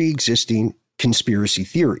other pre-existing conspiracy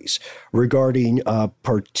theories regarding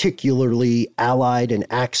particularly Allied and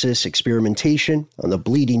Axis experimentation on the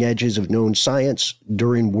bleeding edges of known science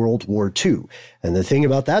during World War II. And the thing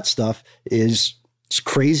about that stuff is, as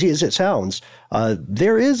crazy as it sounds,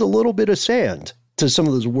 there is a little bit of sand to some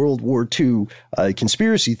of those World War II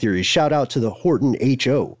conspiracy theories. Shout out to the Horton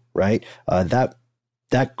HO, right? That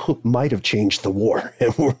might have changed the war.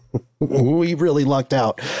 We really lucked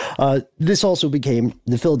out. This also became,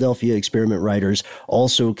 the Philadelphia experiment writers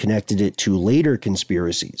also connected it to later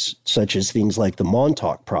conspiracies, such as things like the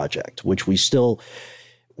Montauk Project, which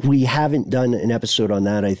we haven't done an episode on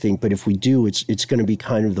that, I think, but if we do, it's going to be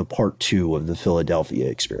kind of the part 2 of the Philadelphia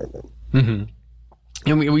experiment. Mm-hmm.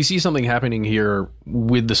 And we see something happening here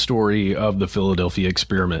with the story of the Philadelphia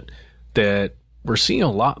experiment that we're seeing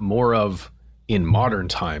a lot more of in modern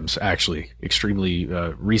times, actually, extremely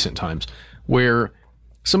recent times, where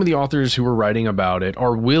some of the authors who were writing about it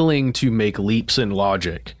are willing to make leaps in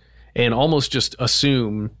logic and almost just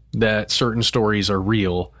assume that certain stories are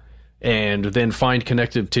real, and then find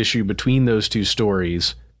connective tissue between those two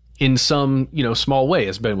stories in some, small way,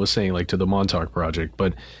 as Ben was saying, like to the Montauk Project.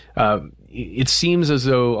 But it seems as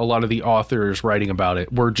though a lot of the authors writing about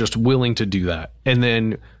it were just willing to do that. And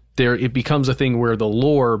then it becomes a thing where the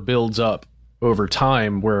lore builds up over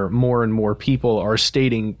time, where more and more people are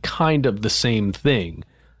stating kind of the same thing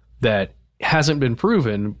that hasn't been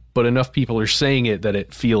proven, but enough people are saying it that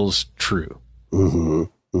it feels true. Mm-hmm.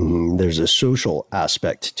 Mm-hmm. There's a social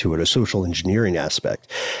aspect to it, a social engineering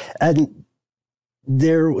aspect. And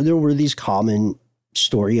there were these common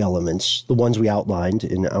story elements, the ones we outlined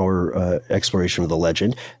in our exploration of the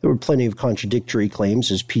legend. There were plenty of contradictory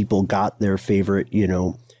claims as people got their favorite,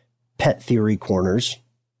 pet theory corners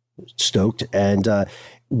stoked. And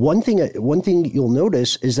one thing you'll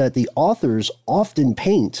notice is that the authors often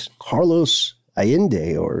paint Carlos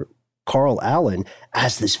Allende or Carl Allen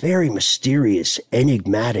as this very mysterious,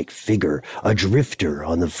 enigmatic figure, a drifter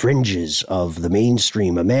on the fringes of the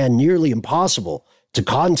mainstream, a man nearly impossible to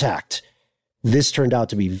contact. This turned out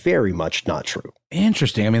to be very much not true.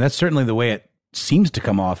 Interesting. I mean, that's certainly the way it seems to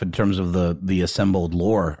come off in terms of the assembled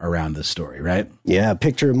lore around this story, right? Yeah,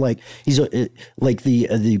 picture him like he's like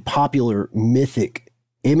the popular mythic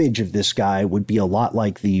image of this guy would be a lot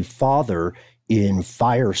like the father in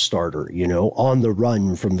Firestarter, on the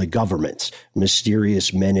run from the government,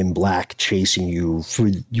 mysterious men in black chasing you for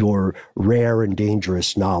your rare and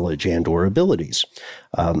dangerous knowledge and or abilities.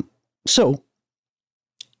 So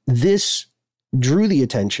this drew the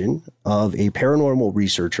attention of a paranormal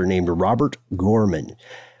researcher named Robert Gorman.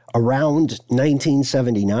 Around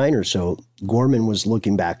 1979 or so, Gorman was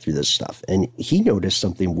looking back through this stuff, and he noticed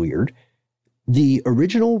something weird. The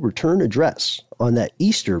original return address on that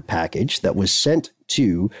Easter package that was sent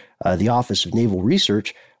to the Office of Naval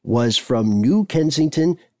Research was from New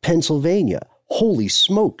Kensington, Pennsylvania. Holy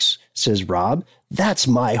smokes, says Rob. That's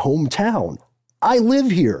my hometown. I live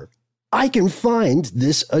here. I can find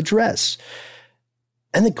this address.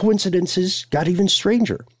 And the coincidences got even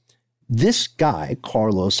stranger. This guy,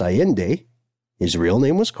 Carlos Allende, his real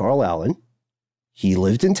name was Carl Allen. He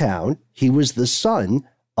lived in town. He was the son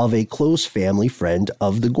of a close family friend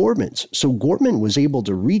of the Gormans. So Gorman was able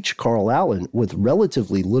to reach Carl Allen with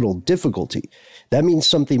relatively little difficulty. That means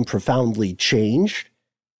something profoundly changed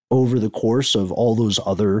over the course of all those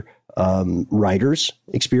other writers'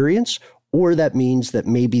 experience, or that means that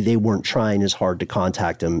maybe they weren't trying as hard to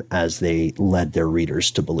contact him as they led their readers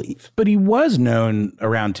to believe. But he was known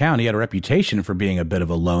around town. He had a reputation for being a bit of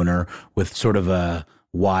a loner with sort of a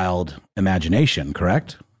wild imagination,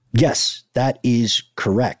 correct? Yes, that is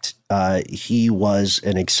correct. He was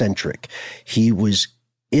an eccentric. He was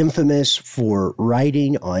infamous for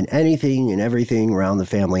writing on anything and everything around the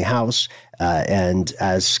family house. And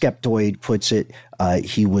as Skeptoid puts it,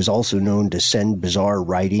 he was also known to send bizarre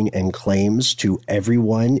writing and claims to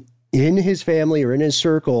everyone in his family or in his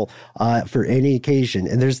circle for any occasion.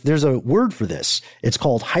 And there's a word for this. It's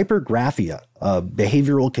called hypergraphia, a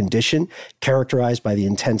behavioral condition characterized by the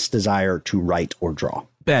intense desire to write or draw.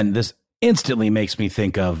 Ben, this instantly makes me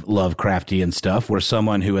think of Lovecraftian stuff, where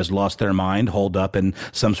someone who has lost their mind, holed up in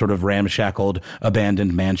some sort of ramshackled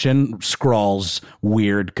abandoned mansion, scrawls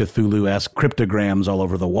weird Cthulhu-esque cryptograms all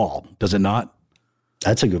over the wall. Does it not?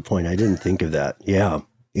 That's a good point. I didn't think of that. Yeah.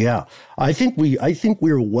 Yeah, I think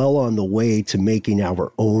we're well on the way to making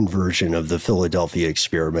our own version of the Philadelphia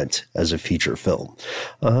experiment as a feature film,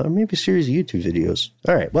 maybe a series of YouTube videos.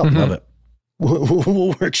 All right, well, love it.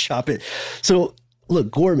 We'll workshop it. So, look,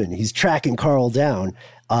 Gorman, he's tracking Carl down,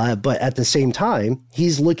 but at the same time,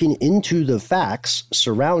 he's looking into the facts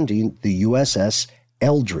surrounding the USS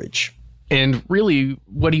Eldridge. And really,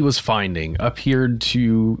 what he was finding appeared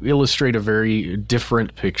to illustrate a very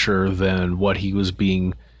different picture than what he was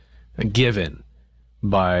being given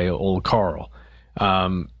by old Carl.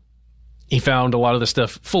 He found a lot of the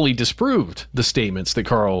stuff fully disproved the statements that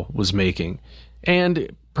Carl was making.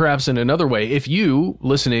 And perhaps in another way, if you,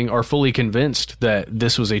 listening, are fully convinced that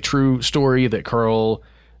this was a true story, that Carl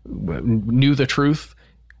knew the truth,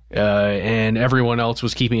 and everyone else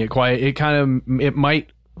was keeping it quiet, it might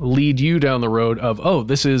lead you down the road of, oh,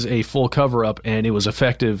 this is a full cover-up and it was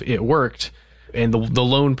effective, it worked, and the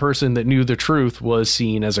lone person that knew the truth was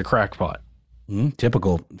seen as a crackpot.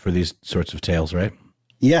 Typical for these sorts of tales, right?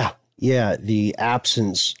 Yeah, the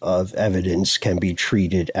absence of evidence can be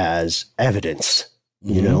treated as evidence,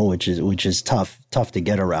 you know, which is tough to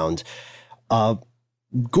get around.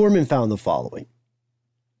 Gorman found the following.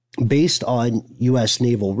 Based on U.S.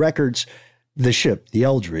 naval records, the ship, the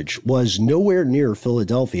Eldridge, was nowhere near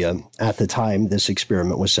Philadelphia at the time this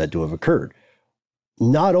experiment was said to have occurred.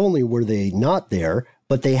 Not only were they not there,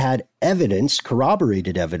 but they had evidence,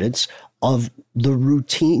 corroborated evidence, of the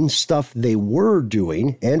routine stuff they were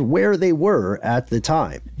doing and where they were at the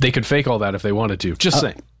time. They could fake all that if they wanted to. Just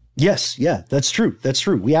saying. Yes, yeah, that's true. That's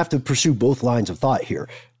true. We have to pursue both lines of thought here.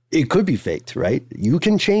 It could be faked, right? You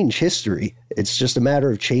can change history. It's just a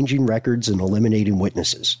matter of changing records and eliminating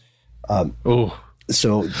witnesses.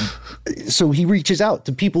 So he reaches out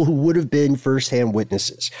to people who would have been firsthand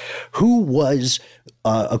witnesses. Who was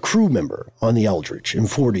a crew member on the Eldridge in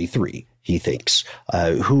 43, he thinks,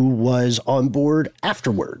 who was on board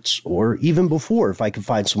afterwards or even before, if I could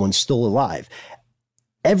find someone still alive.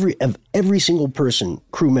 Every single person,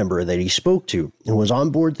 crew member that he spoke to and was on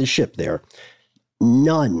board the ship there,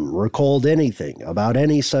 none recalled anything about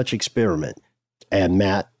any such experiment. And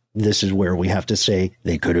Matt, this is where we have to say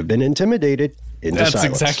they could have been intimidated into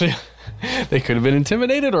silence. That's exactly. They could have been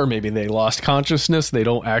intimidated, or maybe they lost consciousness. They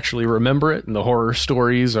don't actually remember it. And the horror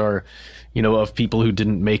stories are, of people who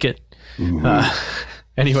didn't make it.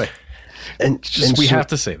 Anyway, we have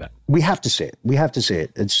to say that. We have to say it. We have to say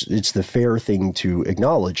it. It's the fair thing to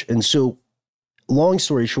acknowledge. And so, long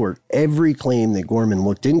story short, every claim that Gorman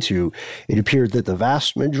looked into, it appeared that the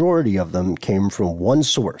vast majority of them came from one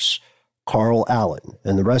source, Carl Allen,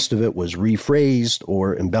 and the rest of it was rephrased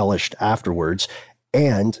or embellished afterwards.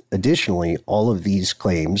 And additionally, all of these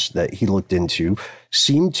claims that he looked into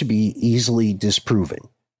seemed to be easily disproven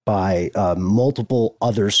by multiple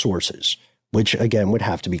other sources, which again would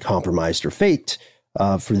have to be compromised or faked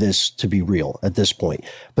for this to be real at this point.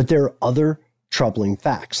 But there are other troubling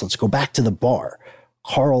facts. Let's go back to the bar.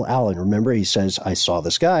 Carl Allen, remember, he says, I saw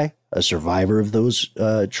this guy, a survivor of those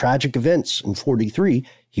tragic events in 43.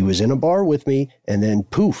 He was in a bar with me, and then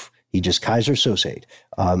poof, he just Kaiser Sosa'd,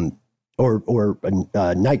 or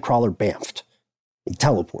Nightcrawler bamfed. He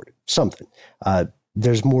teleported, something.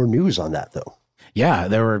 There's more news on that, though. Yeah,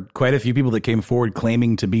 there were quite a few people that came forward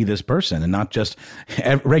claiming to be this person, and not just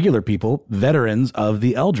regular people, veterans of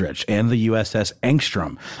the Eldridge and the USS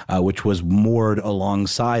Angstrom, which was moored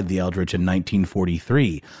alongside the Eldridge in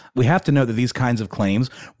 1943. We have to note that these kinds of claims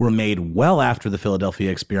were made well after the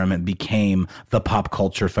Philadelphia experiment became the pop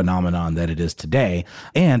culture phenomenon that it is today.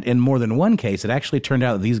 And in more than one case, it actually turned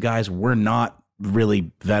out that these guys were not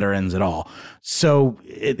really veterans at all. So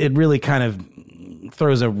it really kind of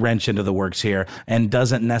throws a wrench into the works here and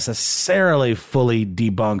doesn't necessarily fully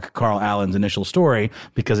debunk Carl Allen's initial story,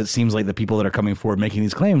 because it seems like the people that are coming forward making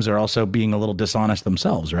these claims are also being a little dishonest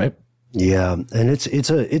themselves, right? Yeah, and it's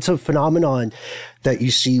a phenomenon that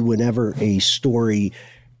you see whenever a story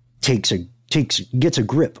gets a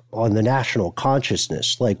grip on the national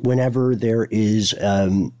consciousness, like whenever there is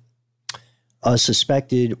a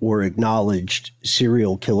suspected or acknowledged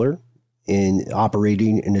serial killer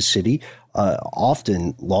operating in a city.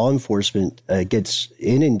 Often law enforcement gets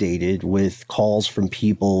inundated with calls from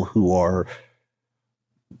people who are,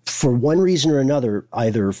 for one reason or another,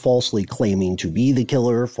 either falsely claiming to be the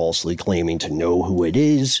killer, falsely claiming to know who it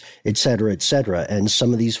is, et cetera, et cetera. And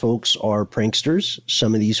some of these folks are pranksters.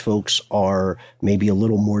 Some of these folks are maybe a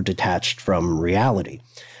little more detached from reality.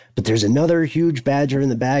 But there's another huge badger in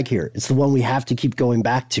the bag here. It's the one we have to keep going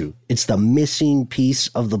back to. It's the missing piece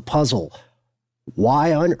of the puzzle.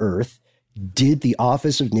 Why on earth did the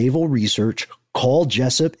Office of Naval Research call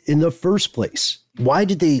Jessup in the first place? Why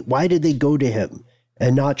did they go to him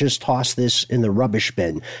and not just toss this in the rubbish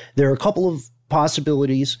bin. There are a couple of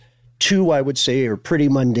possibilities. 2, I would say, are pretty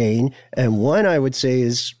mundane. And 1, I would say,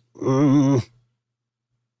 is,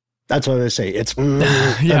 that's what I would say. It's,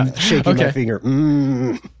 I'm shaking my finger.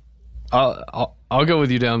 I'll go with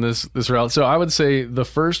you down this route. So I would say the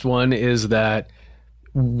first one is that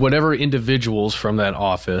whatever individuals from that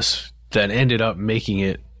office that ended up making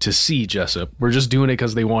it to see Jessup were just doing it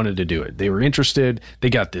because they wanted to do it. They were interested. They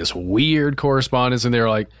got this weird correspondence, and they were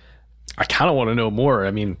like, I kind of want to know more.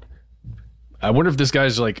 I mean, I wonder if this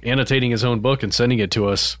guy's like annotating his own book and sending it to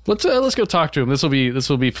us. Let's go talk to him. This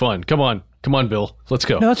will be fun. Come on, Bill. Let's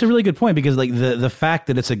go. No, that's a really good point, because like the fact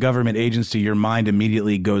that it's a government agency, your mind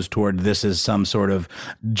immediately goes toward this as some sort of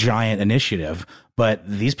giant initiative. But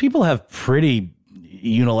these people have pretty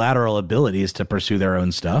unilateral abilities to pursue their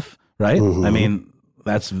own stuff, right? Mm-hmm. I mean,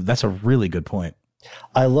 that's a really good point.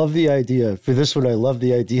 I love the idea for this one. I love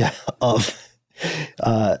the idea of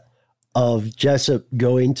Jessup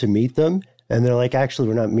going to meet them. And they're like, actually,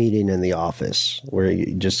 we're not meeting in the office.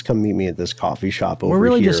 You just come meet me at this coffee shop over here. We're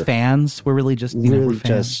really just fans. We're really just, we're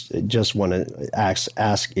just want to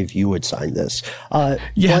ask if you would sign this.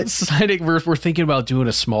 Signing. We're thinking about doing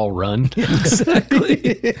a small run.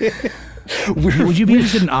 Exactly. Would you be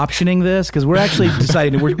interested in optioning this? Because we're actually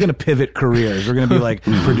deciding we're going to pivot careers. We're going to be like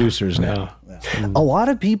producers now. A lot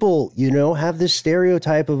of people, have this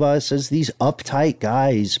stereotype of us as these uptight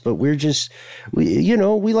guys, but we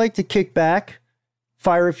like to kick back,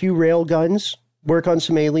 fire a few rail guns, work on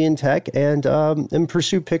some alien tech, and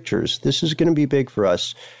pursue pictures. This is going to be big for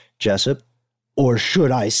us, Jessup, or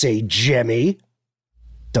should I say, Jemmy?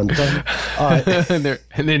 Dun, dun.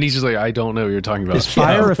 And then he's just like, I don't know what you're talking about. Is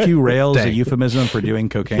fire a few rails a euphemism for doing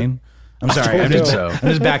cocaine? I'm sorry. I'm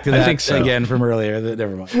just back to that again from earlier.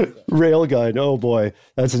 Never mind. Railgun. Oh boy,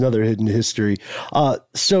 that's another hidden history.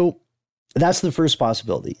 So that's the first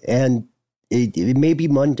possibility, and it may be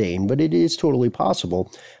mundane, but it is totally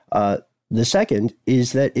possible. The second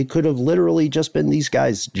is that it could have literally just been these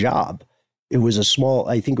guys' job. It was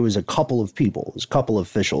I think it was a couple of people, it was a couple of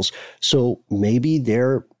officials. So maybe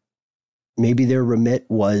their remit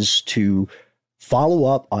was to follow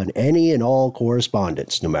up on any and all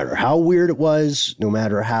correspondence, no matter how weird it was, no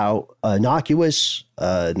matter how innocuous,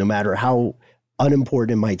 no matter how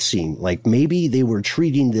unimportant it might seem. Like maybe they were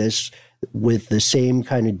treating this with the same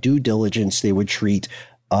kind of due diligence they would treat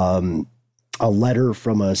a letter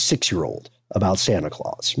from a 6-year-old about Santa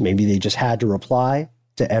Claus. Maybe they just had to reply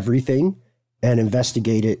to everything and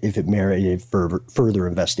investigate it if it merited further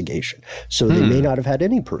investigation. So they may not have had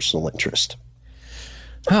any personal interest.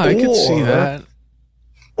 I could see that.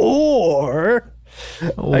 Or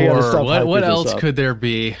what else could there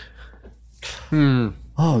be?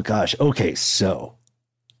 Oh gosh. Okay, so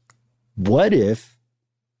what if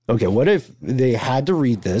they had to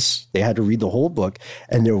read this, they had to read the whole book,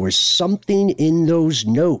 and there was something in those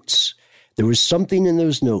notes. There was something in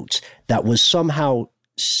those notes that was somehow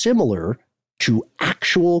similar to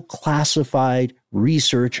actual classified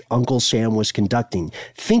research Uncle Sam was conducting.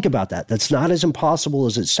 Think about that. That's not as impossible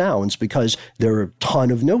as it sounds, because there are a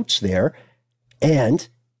ton of notes there. And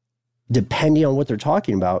depending on what they're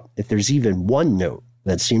talking about, if there's even one note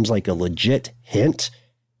that seems like a legit hint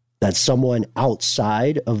that someone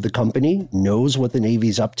outside of the company knows what the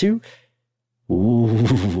Navy's up to,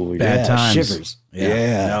 bad times. Shivers.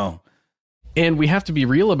 Yeah. No. And we have to be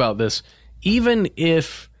real about this. Even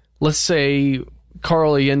if, let's say,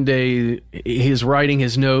 Carl Allende, his writing,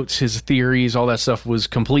 his notes, his theories, all that stuff was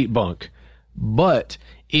complete bunk. But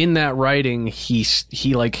in that writing, he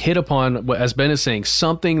like hit upon, as Ben is saying,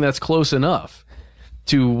 something that's close enough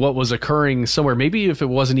to what was occurring somewhere. Maybe if it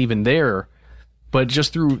wasn't even there, but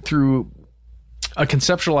just through a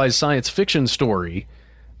conceptualized science fiction story,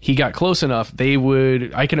 he got close enough.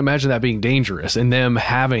 I can imagine that being dangerous and them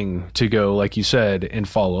having to go, like you said, and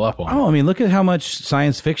follow up on it. I mean, look at how much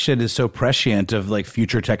science fiction is so prescient of like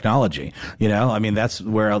future technology. I mean, that's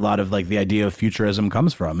where a lot of like the idea of futurism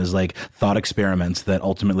comes from, is like thought experiments that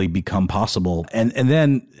ultimately become possible. And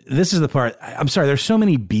then this is the part, I'm sorry, there's so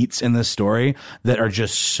many beats in this story that are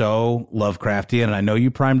just so Lovecraftian. And I know you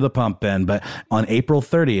primed the pump, Ben, but on April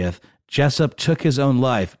 30th, Jessup took his own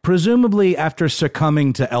life, presumably after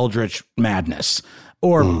succumbing to eldritch madness,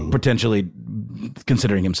 or potentially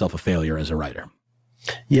considering himself a failure as a writer.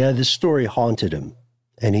 Yeah, this story haunted him,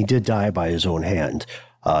 and he did die by his own hand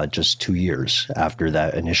just 2 years after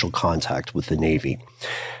that initial contact with the Navy.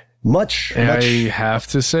 I have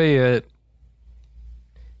to say it.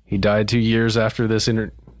 He died 2 years after this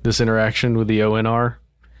interaction with the ONR.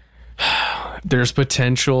 There's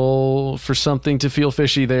potential for something to feel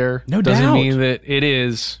fishy there. No Doesn't doubt. mean that it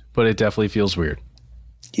is, but it definitely feels weird.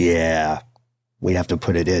 Yeah, we have to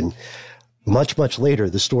put it in. Much, much later,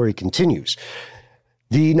 the story continues.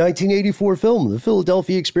 The 1984 film, The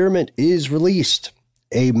Philadelphia Experiment, is released.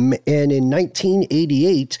 And in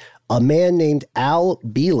 1988, a man named Al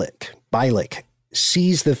Bielek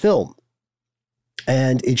sees the film,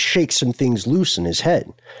 and it shakes some things loose in his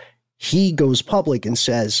head. He goes public and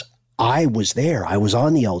says, I was there. I was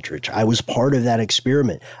on the Eldridge. I was part of that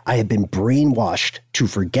experiment. I had been brainwashed to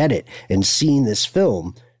forget it, and seeing this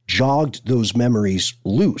film jogged those memories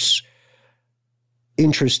loose.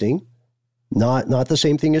 Interesting. Not the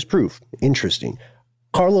same thing as proof. Interesting.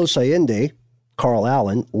 Carlos Allende, Carl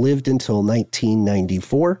Allen, lived until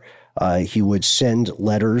 1994. He would send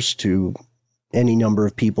letters to any number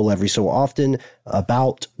of people every so often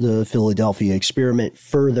about the Philadelphia experiment,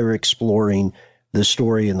 further exploring the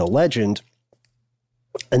story and the legend.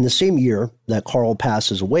 And the same year that Carl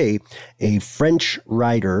passes away, a French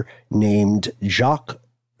writer named Jacques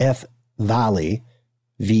F. Vallée,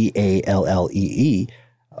 Vallee,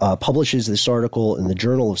 publishes this article in the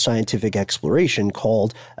Journal of Scientific Exploration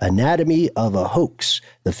called Anatomy of a Hoax,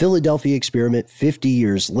 the Philadelphia Experiment 50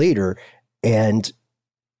 years later. And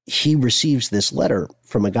he receives this letter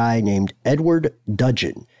from a guy named Edward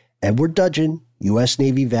Dudgeon. Edward Dudgeon, U.S.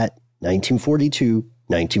 Navy vet, 1942,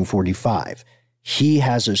 1945. He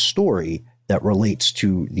has a story that relates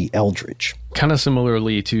to the Eldridge. Kind of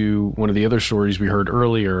similarly to one of the other stories we heard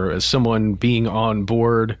earlier, as someone being on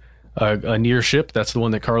board a near ship. That's the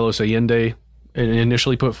one that Carlos Allende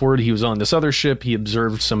initially put forward. He was on this other ship. He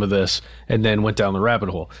observed some of this and then went down the rabbit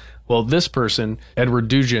hole. Well, this person, Edward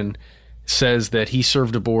Dudgeon, says that he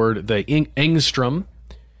served aboard the Engstrom,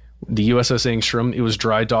 the USS Engstrom. It was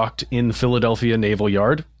dry docked in the Philadelphia Naval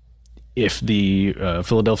Yard. If the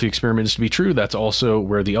Philadelphia experiment is to be true, that's also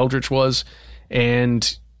where the Eldridge was.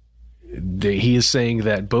 And he is saying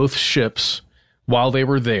that both ships, while they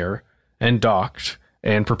were there and docked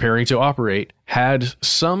and preparing to operate, had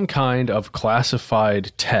some kind of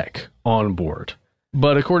classified tech on board.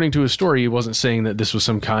 But according to his story, he wasn't saying that this was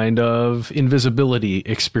some kind of invisibility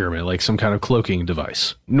experiment, like some kind of cloaking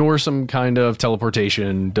device, nor some kind of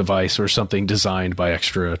teleportation device or something designed by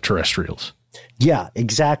extraterrestrials. Yeah,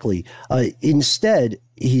 exactly. Instead,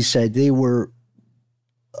 he said they were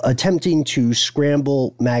attempting to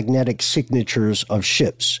scramble magnetic signatures of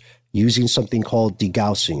ships using something called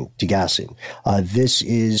degassing. This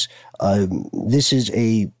is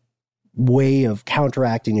a way of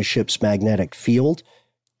counteracting a ship's magnetic field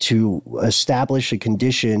to establish a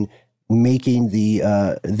condition making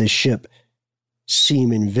the ship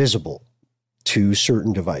seem invisible to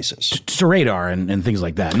certain devices. To radar and things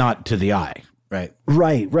like that, not to the eye, right?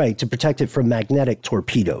 Right. To protect it from magnetic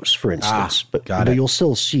torpedoes, for instance. But you'll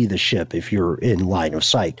still see the ship if you're in line of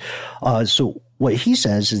sight. So what he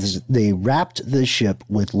says is they wrapped the ship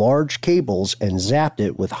with large cables and zapped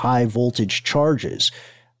it with high voltage charges.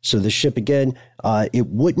 So the ship, again, it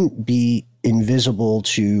wouldn't be invisible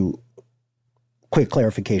to, quick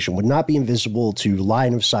clarification, would not be invisible to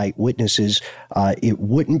line of sight witnesses. It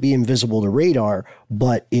wouldn't be invisible to radar,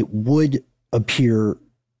 but it would appear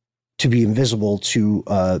to be invisible to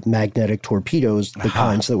magnetic torpedoes, the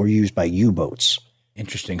kinds that were used by U-boats.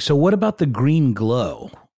 Interesting. So what about the green glow?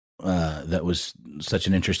 That was such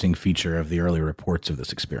an interesting feature of the early reports of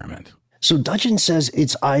this experiment. So Dudgeon says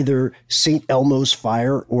it's either St. Elmo's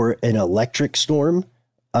fire or an electric storm,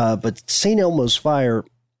 but St. Elmo's fire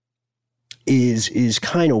is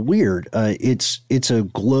kind of weird. It's a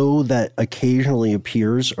glow that occasionally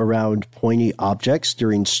appears around pointy objects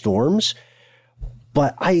during storms,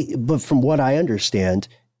 but from what I understand,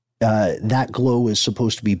 that glow is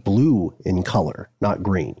supposed to be blue in color, not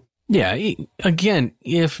green. Yeah, again,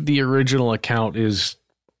 if the original account is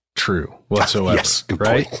true whatsoever, yes,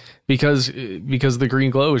 right? Point. Because the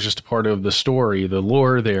green glow is just a part of the story, the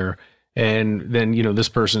lore there. And then, this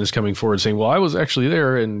person is coming forward saying, well, I was actually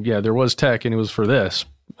there and yeah, there was tech and it was for this.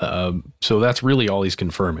 So that's really all he's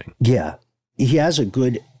confirming. Yeah. He has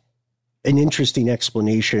an interesting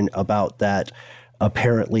explanation about that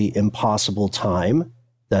apparently impossible time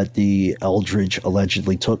that the Eldridge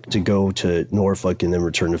allegedly took to go to Norfolk and then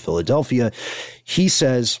return to Philadelphia. He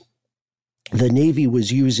says the Navy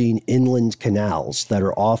was using inland canals that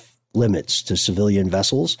are off limits to civilian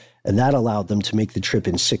vessels, and that allowed them to make the trip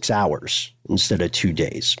in 6 hours instead of 2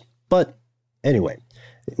 days. But anyway,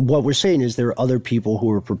 what we're saying is there are other people who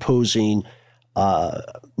are proposing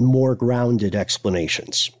more grounded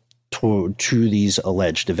explanations to these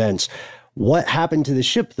alleged events. What happened to the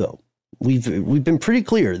ship, though? We've been pretty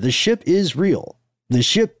clear. The ship is real. The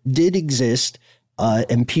ship did exist.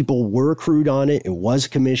 and people were crewed on it. It was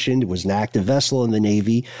commissioned. It was an active vessel in the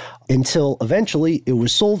Navy until eventually it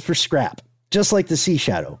was sold for scrap, just like the Sea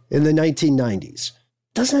Shadow in the 1990s.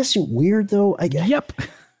 Doesn't that seem weird, though? Yep.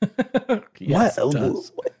 Yes, it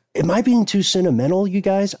does. Am I being too sentimental, you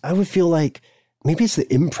guys? I would feel like maybe it's the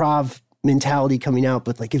improv mentality coming out,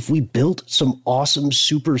 but like if we built some awesome,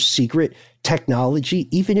 super secret technology,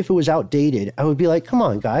 even if it was outdated, I would be like, come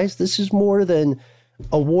on, guys, this is more than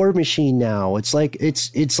a war machine now. It's like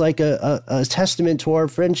a testament to our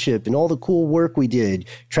friendship and all the cool work we did,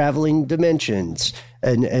 traveling dimensions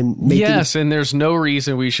and making. Yes, and there's no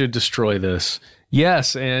reason we should destroy this.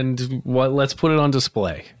 Yes, and let's put it on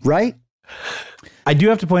display. Right? I do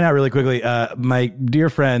have to point out really quickly, my dear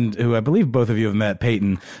friend, who I believe both of you have met,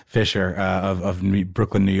 Peyton Fisher of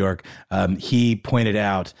Brooklyn, New York, he pointed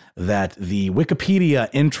out that the Wikipedia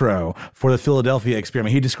intro for the Philadelphia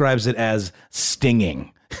experiment, he describes it as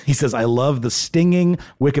stinging. He says, I love the stinging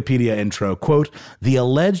Wikipedia intro. Quote, the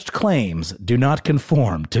alleged claims do not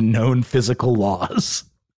conform to known physical laws.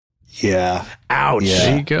 Yeah. Ouch. Yeah.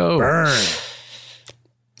 There you go. Burn.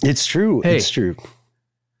 It's true. Hey. It's true. I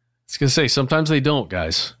was gonna say sometimes they don't,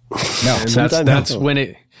 guys. No, and that's when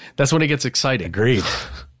it gets exciting. Agreed.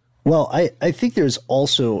 Well, I think there's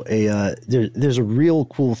also there's a real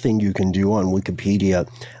cool thing you can do on Wikipedia,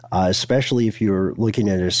 especially if you're looking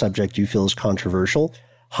at a subject you feel is controversial.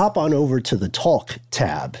 Hop on over to the Talk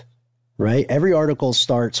tab, right? Every article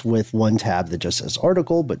starts with one tab that just says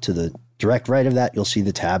article, but to the direct right of that, you'll see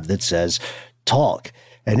the tab that says Talk.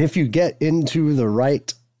 And if you get into the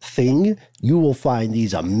right thing, you will find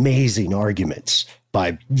these amazing arguments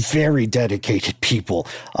by very dedicated people.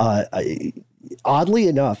 Oddly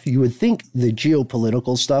enough, you would think the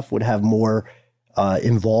geopolitical stuff would have more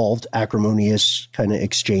involved, acrimonious kind of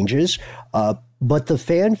exchanges, but the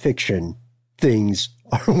fan fiction things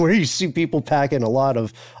are where you see people packing a lot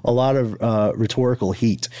of rhetorical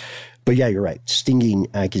heat. But yeah, you're right. Stinging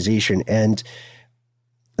accusation, and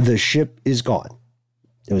the ship is gone.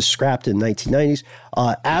 It was scrapped in the 1990s.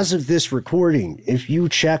 As of this recording, if you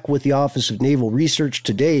check with the Office of Naval Research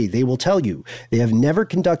today, they will tell you they have never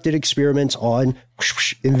conducted experiments on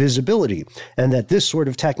invisibility, and that this sort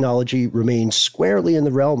of technology remains squarely in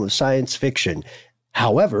the realm of science fiction.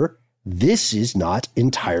 However, this is not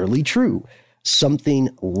entirely true.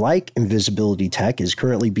 Something like invisibility tech is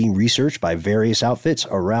currently being researched by various outfits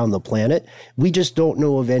around the planet. We just don't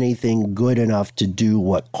know of anything good enough to do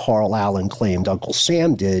what Carl Allen claimed Uncle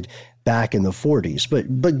Sam did back in the 40s.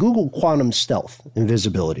 But Google quantum stealth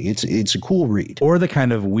invisibility. It's a cool read. Or the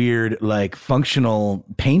kind of weird, like functional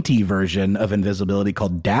painty version of invisibility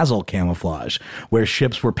called dazzle camouflage, where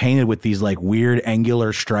ships were painted with these like weird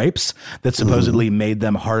angular stripes that supposedly made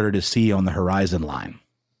them harder to see on the horizon line.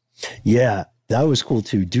 Yeah, that was cool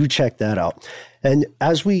too. Do check that out. And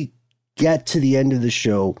as we get to the end of the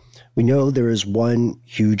show, we know there is one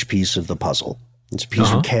huge piece of the puzzle. It's a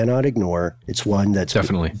piece we cannot ignore. It's one that's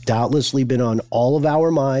definitely doubtlessly been on all of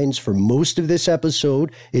our minds for most of this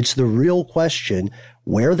episode. It's the real question: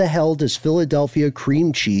 where the hell does Philadelphia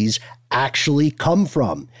cream cheese actually come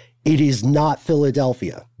from? It is not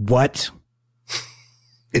Philadelphia. What?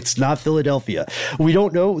 It's not Philadelphia. We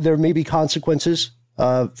don't know. There may be consequences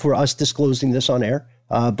for us disclosing this on air.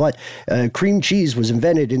 But cream cheese was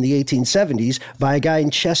invented in the 1870s by a guy in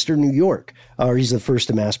Chester, New York. Or he's the first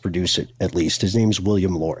to mass produce it, at least. His name's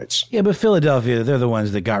William Lawrence. Yeah, but Philadelphia, they're the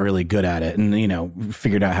ones that got really good at it and, you know,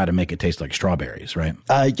 figured out how to make it taste like strawberries, right?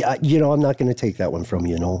 You know, I'm not going to take that one from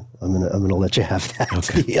you, Noel. I'm gonna let you have that.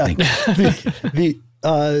 Okay, thank you.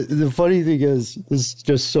 The funny thing is, this is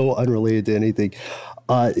just so unrelated to anything.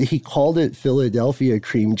 He called it Philadelphia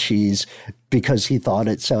cream cheese because he thought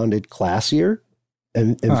it sounded classier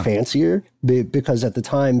and fancier, because at the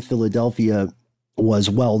time, Philadelphia was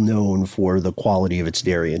well known for the quality of its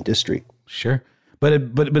dairy industry. Sure. But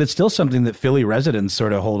it's still something that Philly residents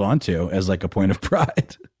sort of hold on to as like a point of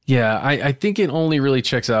pride. Yeah, I think it only really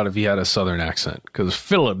checks out if he had a Southern accent, because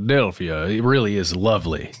Philadelphia, it really is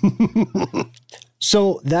lovely.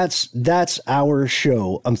 So that's our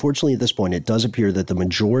show. Unfortunately, at this point, it does appear that the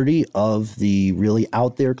majority of the really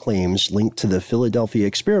out there claims linked to the Philadelphia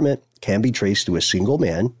experiment can be traced to a single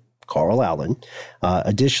man, Carl Allen.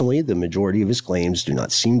 Additionally, the majority of his claims do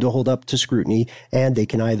not seem to hold up to scrutiny, and they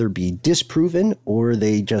can either be disproven or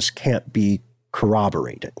they just can't be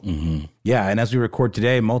corroborated. Mm-hmm. Yeah, and as we record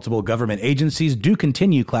today, multiple government agencies do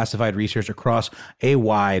continue classified research across a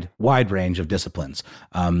wide range of disciplines.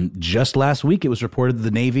 Just last week, it was reported that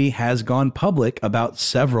the Navy has gone public about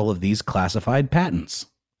several of these classified patents.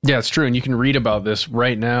 Yeah, it's true. And you can read about this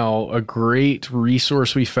right now. A great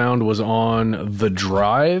resource we found was on The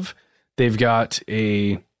Drive. They've got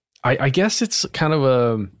I guess it's kind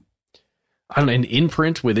of an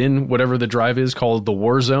imprint within whatever the drive is called the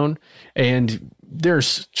Warzone. And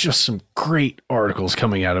there's just some great articles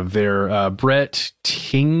coming out of there. Brett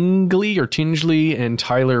Tingley and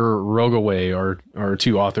Tyler Rogaway are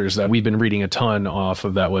two authors that we've been reading a ton off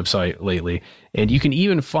of that website lately. And you can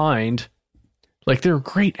even find, like, there are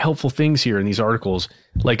great helpful things here in these articles,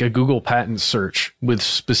 like a Google patent search with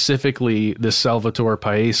specifically the Salvatore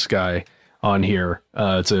Paes guy on here.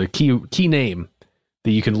 It's a key name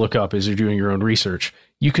that you can look up as you're doing your own research.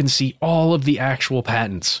 You can see all of the actual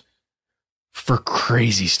patents for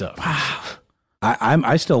crazy stuff. Wow.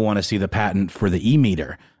 I still want to see the patent for the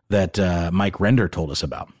e-meter that Mike Render told us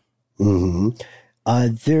about. Mm-hmm.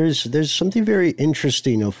 There's something very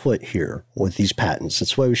interesting afoot here with these patents.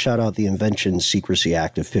 That's why we shout out the Invention Secrecy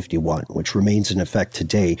Act of 51, which remains in effect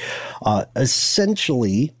today.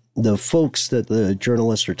 Essentially, the folks that the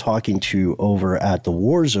journalists are talking to over at the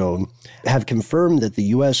Warzone have confirmed that the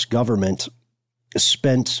U.S. government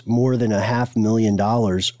spent more than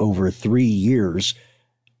 $500,000 over 3 years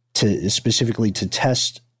specifically to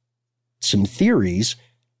test some theories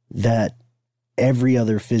that every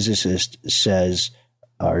other physicist says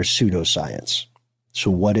are pseudoscience.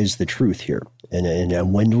 So what is the truth here?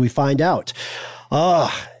 And when do we find out?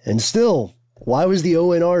 And still, why was the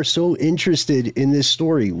ONR so interested in this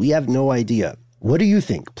story? We have no idea. What do you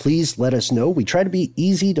think? Please let us know. We try to be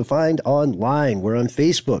easy to find online. We're on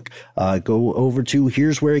Facebook. Go over to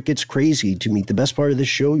Here's Where It Gets Crazy to meet the best part of the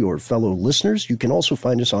show, your fellow listeners. You can also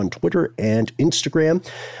find us on Twitter and Instagram,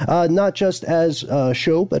 not just as a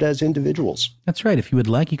show, but as individuals. That's right. If you would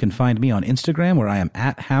like, you can find me on Instagram, where I am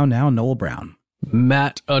at HowNowNoelBrown.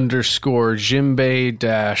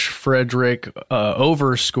 Matt_Jimbe-Frederick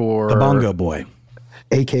 _ The Bongo Boy,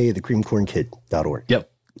 aka thecreamcornkid.org. Yep.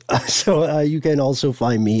 So you can also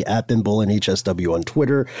find me at Ben Bolin HSW on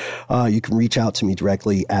Twitter. You can reach out to me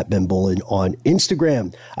directly at Ben Bolin on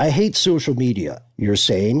Instagram. I hate social media, you're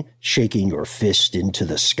saying, shaking your fist into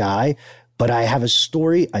the sky. But I have a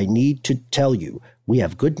story I need to tell you. We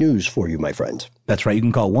have good news for you, my friend. That's right. You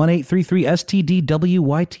can call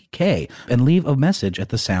 1-833-STDWYTK and leave a message at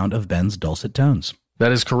the sound of Ben's dulcet tones.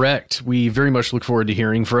 That is correct. We very much look forward to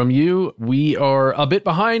hearing from you. We are a bit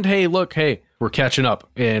behind. Hey, we're catching up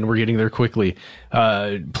and we're getting there quickly.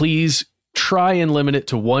 Please try and limit it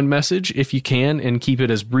to one message if you can, and keep it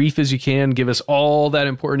as brief as you can. Give us all that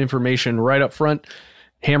important information right up front.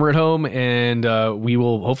 Hammer it home, and we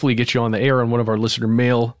will hopefully get you on the air on one of our listener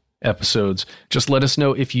mail episodes. Just let us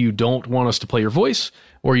know if you don't want us to play your voice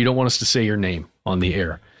or you don't want us to say your name on the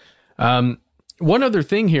air. One other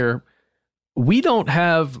thing here. We don't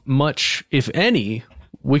have much, if any,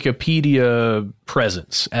 Wikipedia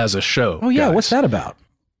presence as a show. Oh, yeah. Guys. What's that about?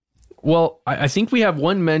 Well, I think we have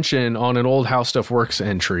one mention on an old How Stuff Works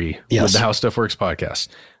entry with the How Stuff Works podcast.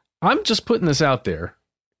 I'm just putting this out there.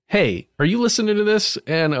 Hey, are you listening to this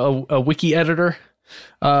and a wiki editor?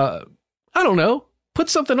 I don't know. Put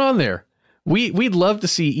something on there. We'd love to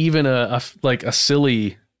see even a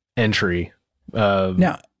silly entry.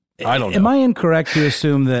 Now, I don't know. Am I incorrect to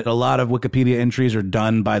assume that a lot of Wikipedia entries are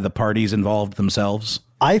done by the parties involved themselves?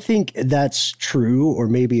 I think that's true, or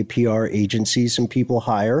maybe a PR agency some people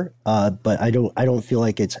hire, but I don't feel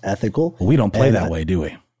like it's ethical. Well, we don't play that way, do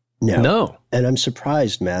we? No. And I'm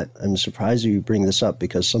surprised, Matt. I'm surprised you bring this up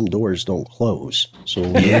because some doors don't close. So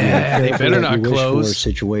yeah, they better not close.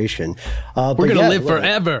 Situation. We're going to live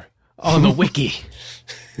forever on the wiki.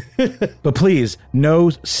 But please,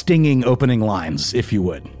 no stinging opening lines, if you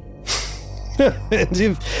would. And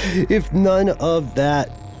if none of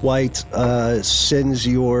that quite sends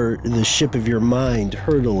the ship of your mind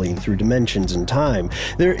hurtling through dimensions and time,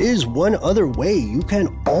 there is one other way you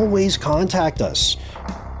can always contact us.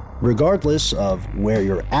 Regardless of where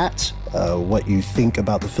you're at, what you think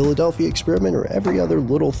about the Philadelphia experiment, or every other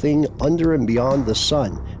little thing under and beyond the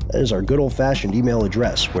sun. That is our good old-fashioned email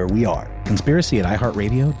address where we are.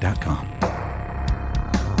 Conspiracy@iHeartRadio.com.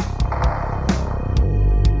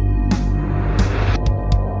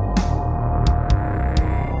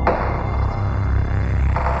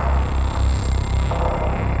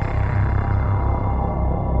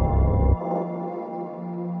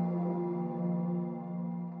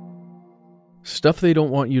 Stuff They Don't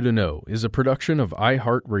Want You to Know is a production of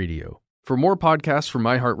iHeartRadio. For more podcasts from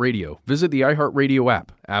iHeartRadio, visit the iHeartRadio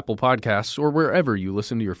app, Apple Podcasts, or wherever you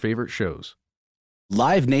listen to your favorite shows.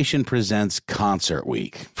 Live Nation presents Concert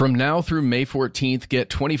Week. From now through May 14th, get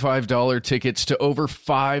 $25 tickets to over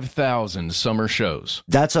 5,000 summer shows.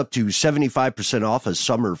 That's up to 75% off a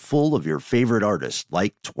summer full of your favorite artists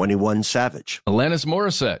like 21 Savage, Alanis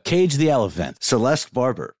Morissette, Cage the Elephant, Celeste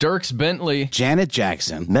Barber, Dierks Bentley, Janet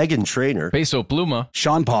Jackson, Meghan Trainor, Peso Pluma,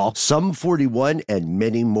 Sean Paul, Sum 41, and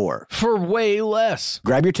many more. For way less.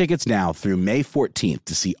 Grab your tickets now through May 14th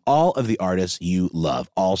to see all of the artists you love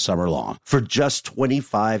all summer long for just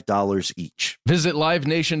 $25 each. Visit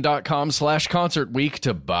livenation.com/concert week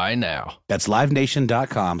to buy now. That's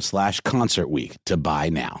livenation.com/concert week to buy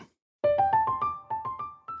now.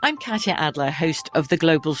 I'm Katya Adler, host of The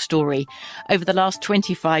Global Story. Over the last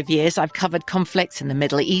 25 years, I've covered conflicts in the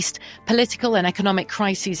Middle East, political and economic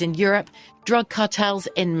crises in Europe, drug cartels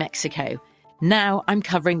in Mexico. Now I'm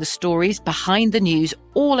covering the stories behind the news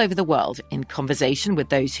all over the world in conversation with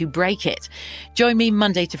those who break it. Join me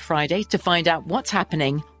Monday to Friday to find out what's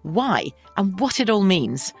happening, why, and what it all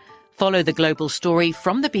means. Follow The Global Story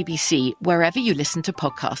from the BBC wherever you listen to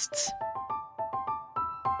podcasts.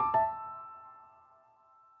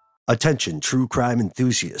 Attention, true crime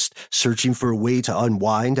enthusiast, searching for a way to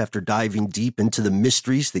unwind after diving deep into the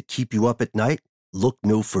mysteries that keep you up at night? Look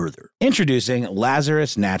no further. Introducing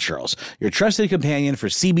Lazarus Naturals, your trusted companion for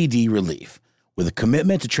CBD relief. With a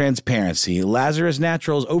commitment to transparency, Lazarus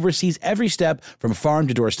Naturals oversees every step from farm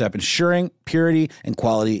to doorstep, ensuring purity and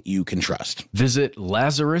quality you can trust. Visit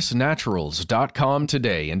LazarusNaturals.com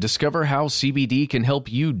today and discover how CBD can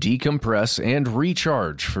help you decompress and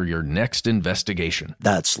recharge for your next investigation.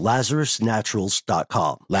 That's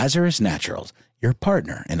LazarusNaturals.com. Lazarus Naturals, your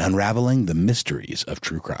partner in unraveling the mysteries of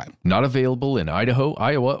true crime. Not available in Idaho,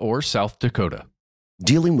 Iowa, or South Dakota.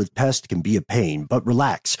 Dealing with pests can be a pain, but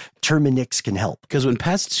relax. Terminix can help. Because when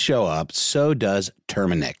pests show up, so does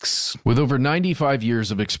Terminix. With over 95 years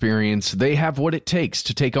of experience, they have what it takes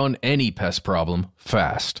to take on any pest problem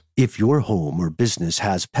fast. If your home or business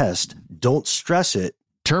has pests, don't stress it.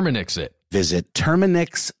 Terminix it. Visit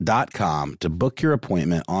Terminix.com to book your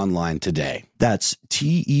appointment online today. That's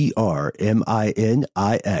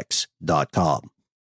TERMINIX.com.